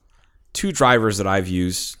drivers that I've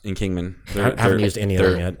used in Kingman. I haven't used any of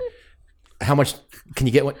them yet. How much can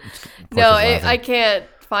you get? What? No, I can't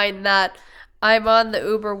find that. I'm on the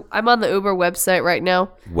Uber website right now.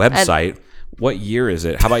 Website? What year is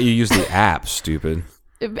it? How about you use the app, stupid?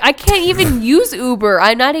 I can't even use Uber.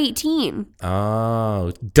 I'm not 18.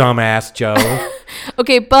 Oh, dumbass Joe.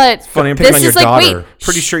 Okay, but it's funny. I'm picking on your daughter. Wait,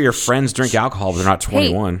 pretty sure your friends drink alcohol, but they're not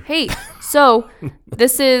 21. Hey, so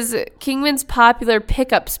this is Kingman's popular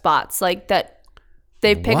pickup spots, like that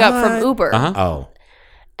they pick up from Uber. Uh-huh. Oh.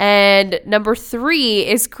 And number 3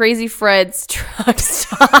 is Crazy Fred's truck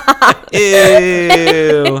stop.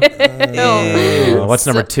 Ew. Ew. What's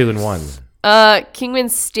number 2 and 1? Kingman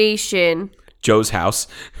Station. Joe's house.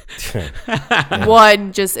 1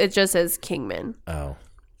 it just says Kingman. Oh.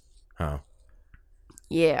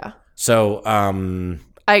 Yeah. So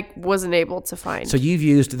I wasn't able to find. So you've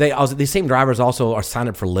used these same drivers also are signed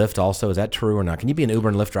up for Lyft also. Is that true or not? Can you be an Uber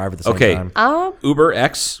and Lyft driver at the same time? Uber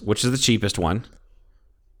X, which is the cheapest one,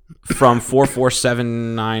 from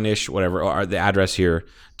 4479-ish, whatever, or the address here,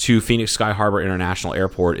 to Phoenix Sky Harbor International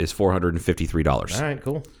Airport is $453. All right,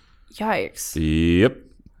 cool. Yikes. Yep.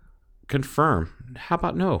 Confirm. How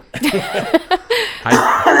about no?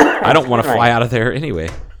 I don't want to fly out of there anyway.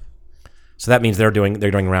 So that means they're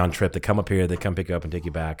doing round trip. They come up here, they come pick you up and take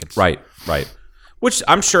you back. Right. Which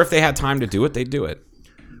I'm sure if they had time to do it, they'd do it.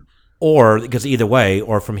 Or because either way,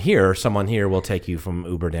 or from here, someone here will take you from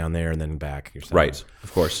Uber down there and then back yourself. Right.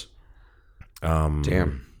 Of course.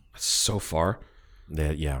 Damn. That's so far.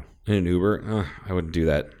 Yeah. In an Uber, I wouldn't do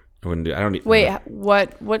that. Wait,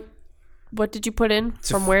 what did you put in?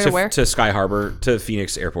 From where to where? To Sky Harbor, to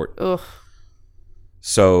Phoenix Airport. Ugh.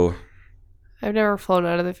 So. I've never flown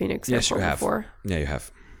out of the Phoenix Airport before. Yeah, you have.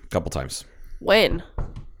 A couple times. When?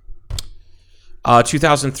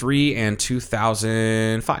 2003 and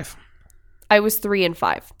 2005. I was 3 and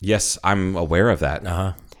 5. Yes, I'm aware of that.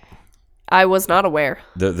 Uh-huh. I was not aware.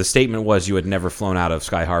 The statement was you had never flown out of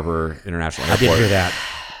Sky Harbor International Airport. I did hear that.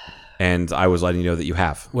 And I was letting you know that you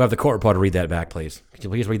have. We'll have the court reporter read that back, please. Could you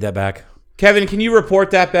please read that back? Kevin, can you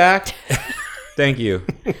report that back? Thank you.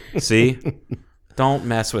 See? Don't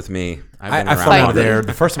mess with me. I flew out of there.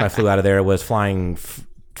 The first time I flew out of there was flying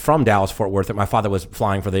from Dallas-Fort Worth. My father was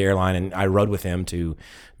flying for the airline, and I rode with him to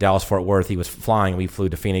Dallas-Fort Worth. He was flying. We flew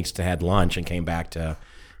to Phoenix to have lunch and came back to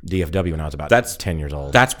DFW when I was about 10 years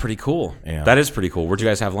old. That's pretty cool. Yeah. That is pretty cool. Where'd you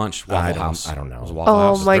guys have lunch? Waffle House. I don't know.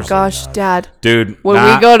 Oh my gosh, Dad. Dude. When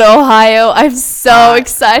we go to Ohio, I'm so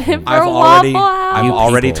excited for Waffle House. I've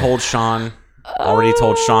already told Sean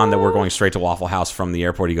that we're going straight to Waffle House from the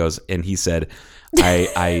airport. He goes, and he said,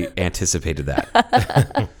 I anticipated that.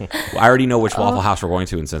 I already know which Waffle House we're going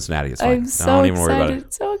to in Cincinnati. It's fine. I'm so don't even worry about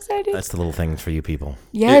it. So excited. That's the little things for you people.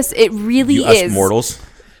 Yes, it really is. Us mortals.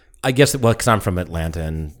 I guess, because I'm from Atlanta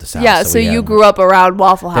and the South. Yeah, so you grew up around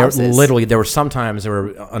Waffle Houses. There were sometimes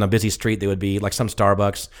on a busy street, there would be like some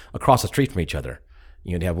Starbucks across the street from each other.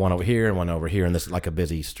 You'd have one over here and one over here, and this is like a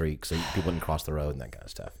busy street, so people wouldn't cross the road and that kind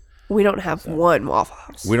of stuff. We don't have one Waffle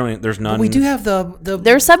House. There's none. But we do have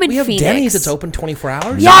There's some in Phoenix. Phoenix. Denny's that's open 24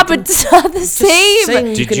 hours. Yeah, but it's not the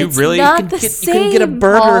same. Did you really? You can get a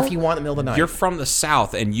burger Paul. if you want in the middle of the night. You're from the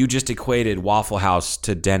South, and you just equated Waffle House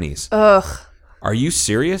to Denny's. Ugh. Are you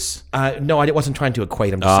serious? No, I wasn't trying to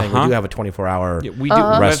equate. I'm just saying we do have a 24-hour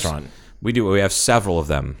restaurant. We do. We have several of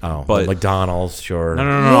them. Oh, but McDonald's, sure. No.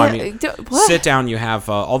 Yeah, I mean, sit down. You have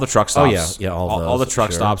all the truck stops. Oh yeah, all the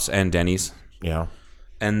truck stops and Denny's. Yeah,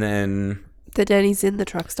 and then the Denny's in the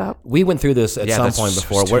truck stop. We went through this at some point so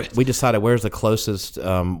before. We decided where's the closest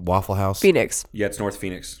Waffle House? Phoenix. Yeah, it's North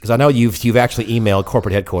Phoenix. Because I know you've actually emailed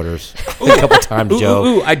corporate headquarters a couple times,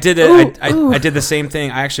 Joe. I did it. I did the same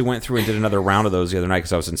thing. I actually went through and did another round of those the other night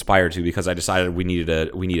because I was inspired to, because I decided we needed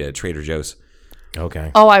a Trader Joe's.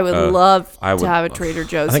 Okay. Oh, I would love to have a Trader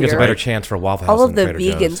Joe's. I think it's a better chance for a Waffle House. All of the than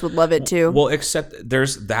vegans Joe's. would love it too. Well, except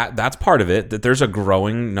there's that's part of it, that there's a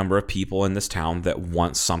growing number of people in this town that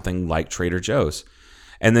want something like Trader Joe's.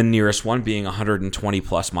 And the nearest one being 120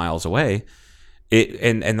 plus miles away.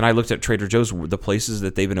 And then I looked at Trader Joe's, the places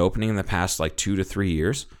that they've been opening in the past like 2 to 3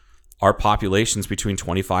 years. Our population's between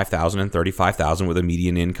 25,000 and 35,000 with a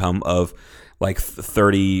median income of like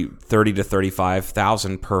 30 to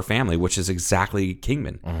 35,000 per family, which is exactly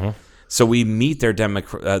Kingman. Mm-hmm. So we meet their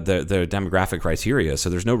demographic criteria. So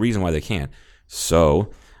there's no reason why they can't.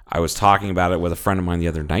 So I was talking about it with a friend of mine the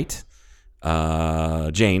other night,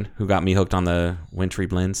 Jane, who got me hooked on the Wintry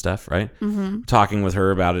Blend stuff, right? Mm-hmm. Talking with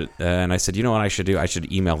her about it, and I said, you know what I should do? I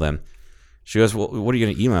should email them. She goes, well, what are you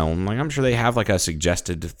going to email? I'm like, I'm sure they have like a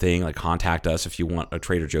suggested thing, like contact us if you want a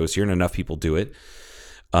Trader Joe's here, and enough people do it.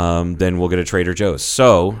 Then we'll get a Trader Joe's.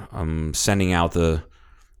 So I'm sending out the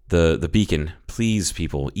beacon. Please,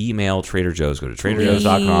 people, email Trader Joe's. Go to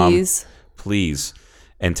traderjoes.com. Please.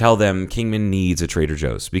 And tell them Kingman needs a Trader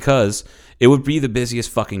Joe's, because it would be the busiest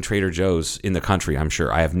fucking Trader Joe's in the country, I'm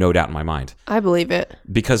sure. I have no doubt in my mind. I believe it.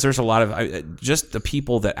 Because there's a lot of just the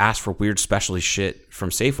people that ask for weird specialty shit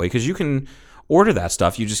from Safeway, because you can order that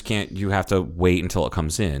stuff. You just can't. You have to wait until it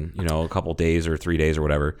comes in, a couple days or 3 days or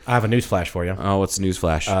whatever. I have a news flash for you. Oh, what's the news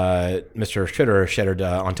flash? Mr. Shitter shared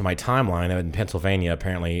onto my timeline in Pennsylvania,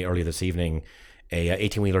 apparently earlier this evening, a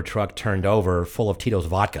 18-wheeler truck turned over full of Tito's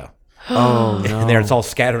vodka. Oh, no. And there it's all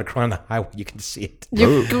scattered across the highway. You can see it.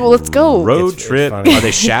 Let's go. Road trip. Are they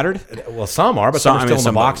shattered? Well, some are, but some are still in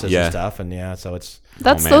the boxes and stuff. And so it's...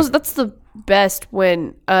 That's the best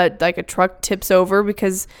when like a truck tips over,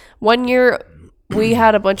 because one year we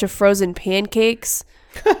had a bunch of frozen pancakes.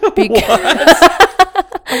 What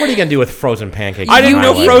are you going to do with frozen pancakes? I didn't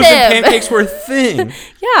know frozen pancakes were a thing.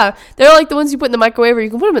 Yeah. They're like the ones you put in the microwave, or you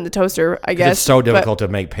can put them in the toaster, I guess. It's so difficult to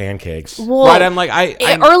make pancakes. Well, right, I'm like,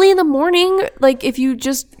 I'm early in the morning, like if you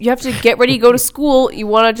have to get ready to go to school, you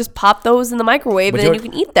want to just pop those in the microwave and then you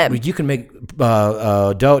can eat them. You can make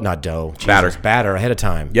batter ahead of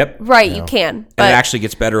time. Yep. Right, you can. But and it actually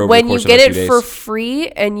gets better over the course of a few days. When you get it for free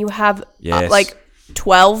and you have like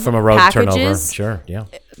 12 from a road packages, turnover. Sure, yeah.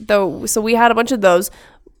 So we had a bunch of those.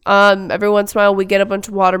 Every once in a while we get a bunch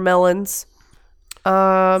of watermelons.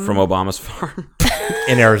 From Obama's farm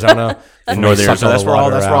in Arizona, in northern Arizona. That's where all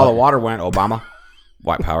the water went. Obama,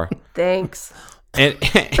 white power. Thanks. And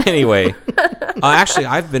anyway, actually,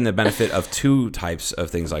 I've been the benefit of two types of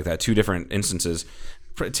things like that, two different instances.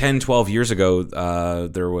 10, 12 years ago,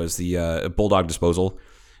 there was the Bulldog Disposal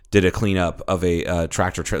did a cleanup of a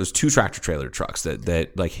tractor trailer. There's two tractor trailer trucks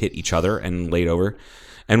that like hit each other and laid over.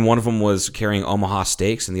 And one of them was carrying Omaha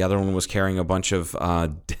steaks, and the other one was carrying a bunch of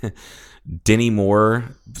Denny Moore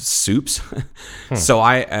soups. So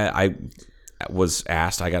I was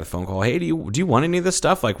asked. I got a phone call. Hey, do you want any of this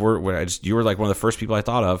stuff? Like you were like one of the first people I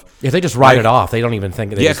thought of. If they just write it off, they don't even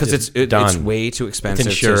think. Because it's way too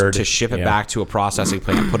expensive to ship it back to a processing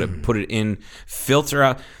plant, put it in, filter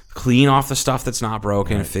out. Clean off the stuff that's not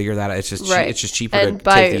broken. Figure that out. It's just it's just cheaper to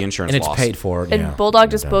take the insurance and loss. It's paid for. And Bulldog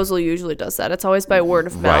Disposal usually does that. It's always by word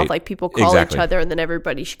of mouth. Like people call each other, and then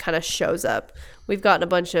everybody kind of shows up. We've gotten a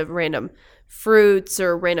bunch of random fruits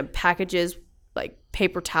or random packages, like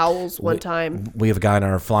paper towels. One time, we have a guy in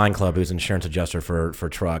our flying club who's insurance adjuster for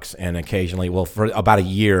trucks, and occasionally, for about a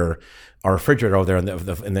year, our refrigerator over there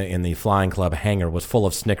in the flying club hangar was full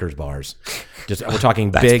of Snickers bars. Just we're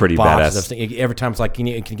talking big boxes. Every time it's like, can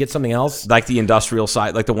you get something else? Like the industrial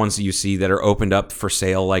side, like the ones that you see that are opened up for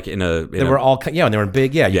sale, like and they were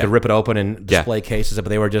big. You could rip it open and display cases, but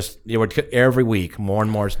they were every week more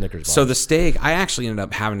and more Snickers bars. So the steak, I actually ended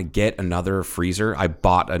up having to get another freezer. I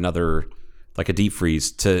bought another like a deep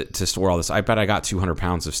freeze to store all this. I bet I got 200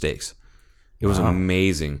 pounds of steaks. It was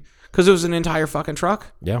amazing because it was an entire fucking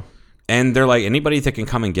truck. Yeah. And they're like, anybody that can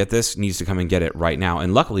come and get this needs to come and get it right now.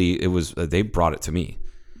 And luckily, it was they brought it to me.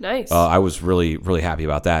 Nice. I was really, really happy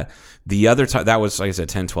about that. The other time, that was, like I said,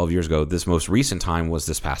 10, 12 years ago. This most recent time was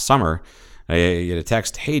this past summer. I get a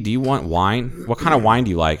text, hey, do you want wine? What kind of wine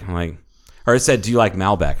do you like? I'm like, or it said, do you like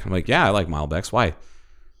Malbec? I'm like, yeah, I like Malbecs. Why?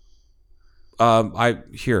 I'm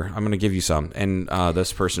going to give you some. And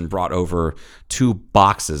this person brought over 2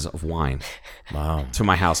 boxes of wine to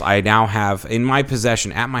my house. I now have in my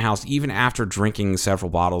possession at my house, even after drinking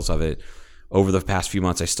several bottles of it over the past few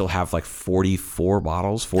months, I still have like 42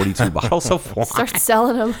 bottles of wine. Start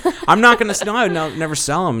selling them. I'm not going to, never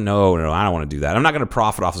sell them. No, I don't want to do that. I'm not going to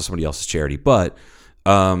profit off of somebody else's charity, but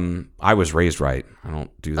I was raised right. I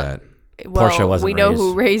don't do that. Portia wasn't we know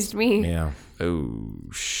who raised me. Yeah. Oh,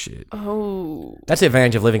 shit. Oh. That's the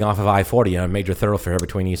advantage of living off of I-40, a major thoroughfare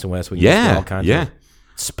between East and West. We used to get all kinds of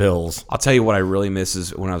spills. I'll tell you what I really miss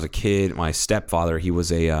is when I was a kid, my stepfather, he was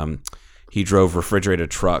he drove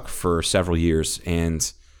refrigerated truck for several years,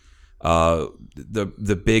 and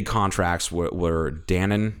the big contracts were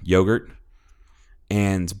Dannon yogurt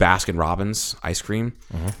and Baskin Robbins ice cream.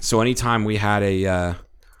 Mm-hmm. So anytime we had a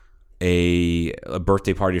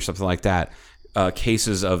birthday party or something like that,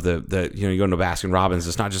 cases of the you go into Baskin Robbins,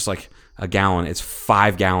 it's not just like a gallon, it's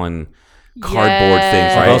 5-gallon cardboard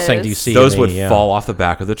things, right? Those things you see. Those in would the, yeah. fall off the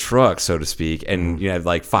back of the truck, so to speak, and you had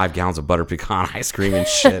like 5 gallons of butter pecan ice cream and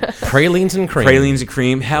shit. Pralines and cream. Pralines and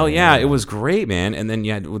cream. Hell yeah, it was great, man. And then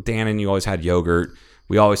you had with Dannon, you always had yogurt.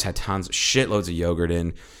 We always had shitloads of yogurt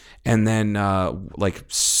in, and then like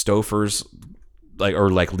Stouffer's, like or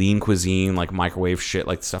like lean cuisine, like microwave shit,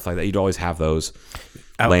 like stuff like that. You'd always have those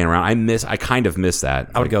laying around. I kind of miss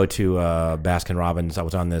that. I would go to Baskin Robbins. I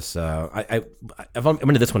was on this. I've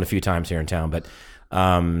been to this one a few times here in town, but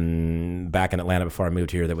back in Atlanta before I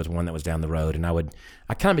moved here, there was one that was down the road, and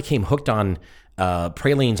I kind of became hooked on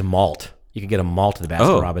Pralines malt. You could get a malt at the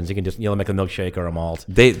Baskin Robbins. You can just make a milkshake or a malt.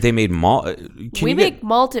 They made malt. We make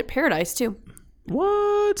malt at Paradise too.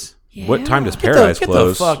 What? Yeah. What time does Paradise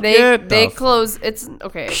close? They close. It's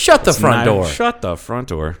okay. Shut the front door. Shut the front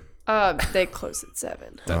door. They close at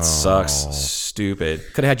 7. That sucks. Stupid.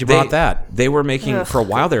 Could have had you brought that. They were making for a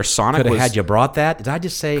while there. Sonic could have was, had you brought that. Did I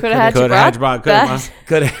just say could have had you brought that?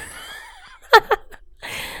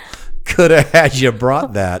 Could have had you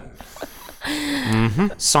brought that. Mm-hmm.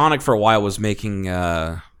 Sonic for a while was making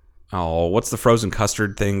what's the frozen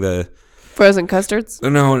custard thing? The frozen custards?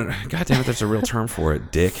 No, God damn it, there's a real term for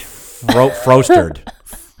it, dick. Frostered.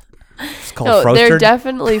 It's called no, frostered. they're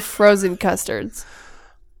definitely frozen custards.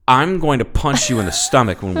 I'm going to punch you in the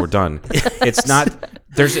stomach when we're done. It's not.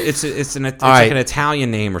 It's like an Italian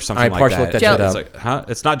name or something like that. Looked that it's like, huh?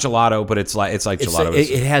 It's not gelato, but it's like gelato.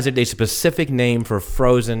 It has a specific name for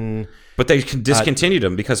frozen. But they discontinued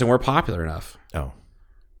them because they weren't popular enough. Oh.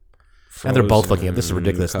 And they're both looking at this is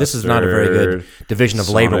ridiculous. This is not a very good division of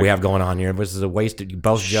labor we have going on here. This is a waste.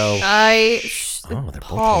 Both Joe. They're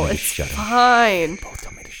Paul, both it's shut fine. Up. Both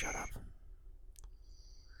told me to shut up.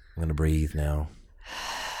 I'm gonna breathe now.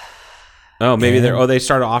 Oh, maybe they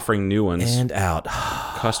started offering new ones. And out.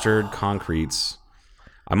 Custard concretes.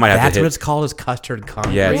 I might have That's to hit. what it's called is custard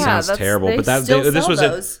concrete. Yeah, it sounds terrible. But this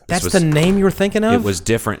was That's the name you were thinking of? It was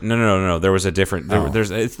different. No. There was a different. There's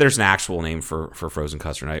an actual name for frozen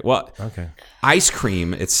custard. Right? Well, okay. Ice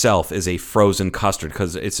cream itself is a frozen custard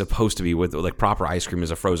because it's supposed to be with like proper ice cream is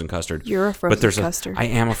a frozen custard. You're a frozen custard. I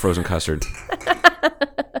am a frozen custard.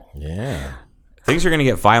 Yeah. Things are going to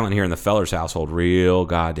get violent here in the Fellers household real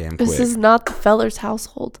goddamn quick. This is not the Fellers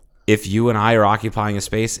household. If you and I are occupying a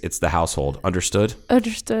space, it's the household. Understood?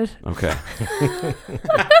 Understood. Okay.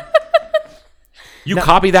 You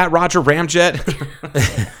copy that, Roger Ramjet?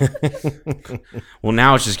 Well,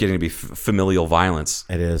 now it's just getting to be familial violence.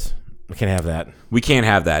 It is. We can't have that. We can't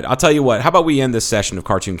have that. I'll tell you what. How about we end this session of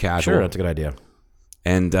Cartoon Casual? Sure, that's a good idea.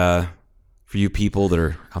 And for you people that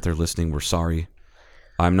are out there listening, we're sorry.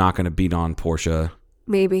 I'm not going to beat on Portia.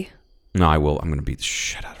 Maybe. No, I will. I'm going to beat the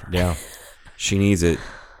shit out of her. Yeah. She needs it.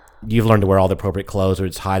 You've learned to wear all the appropriate clothes, or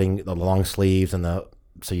it's hiding the long sleeves and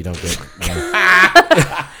so you don't get.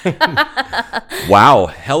 Wow.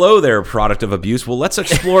 Hello there, product of abuse. Well, let's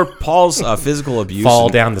explore Paul's physical abuse. Fall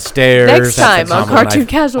down the stairs. Next time on Cartoon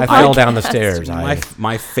Casual. I fell down the stairs.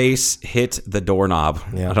 My face hit the doorknob.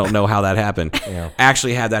 Yeah. I don't know how that happened. Yeah.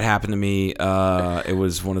 Actually had that happen to me. It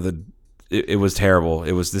was one of the. It was terrible.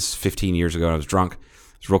 It was this 15 years ago. And I was drunk.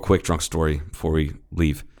 It's a real quick drunk story before we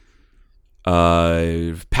leave.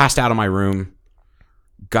 Passed out of my room.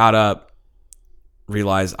 Got up.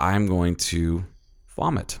 Realized I'm going to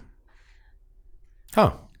vomit.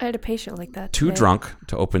 Huh. I had a patient like that. Too drunk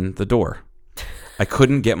to open the door. I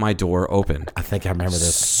couldn't get my door open. I think I remember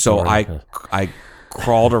this. So I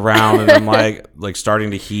crawled around and I'm like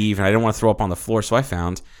starting to heave, and I didn't want to throw up on the floor, so I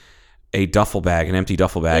found a duffel bag, an empty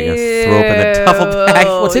duffel bag, and threw up in the duffel bag.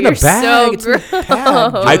 What's in the bag? So it's in the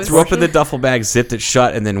bag. I threw up in the duffel bag, zipped it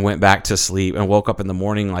shut, and then went back to sleep and woke up in the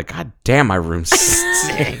morning like, God damn, my room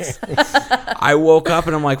stinks. I woke up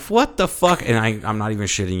and I'm like, what the fuck? And I'm not even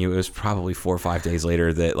shitting you. It was probably 4 or 5 days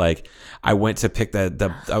later that like I went to pick I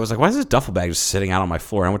was like, why is this duffel bag just sitting out on my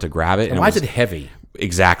floor? And I went to grab it. And why is it heavy?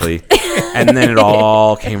 Exactly. And then it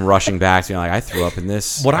all came rushing back to me. Like, I threw up in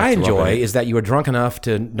this. What I enjoy is that you were drunk enough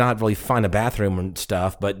to not really find a bathroom and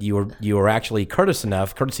stuff, but you were actually courteous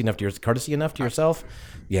enough to yourself.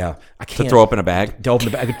 Yeah, I can't to throw up in a bag. To open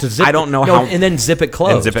the bag to zip. I don't know how, and then zip it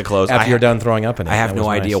closed. After you're done throwing up in it. I have no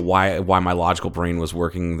idea why my logical brain was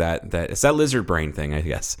working. That it's that lizard brain thing. I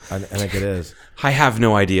guess. I think it is. I have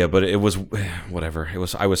no idea, but it was whatever. It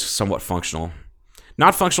was. I was somewhat functional.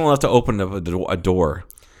 Not functional enough to open a door,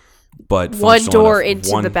 but one door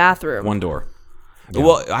into the bathroom. One door. Yeah.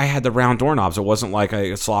 Well, I had the round doorknobs. It wasn't like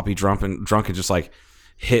a sloppy drunk and just like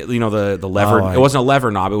hit, the lever. It wasn't a lever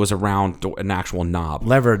knob. It was a round, an actual knob.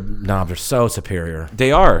 Lever knobs are so superior.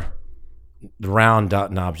 They are. The round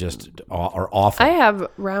knobs just are awful. I have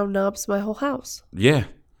round knobs my whole house. Yeah.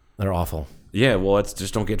 They're awful. Yeah, well, it's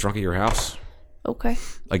just don't get drunk at your house Okay.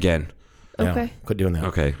 again. Okay. Quit doing that.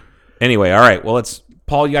 Okay. Anyway, all right. Well, it's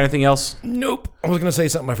Paul. You got anything else? Nope. I was gonna say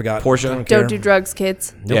something I forgot. Portia? care. Don't do drugs,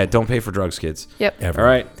 kids. Yeah, don't pay for drugs, kids. Yep. Ever. All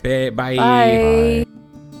right. Bye. Bye.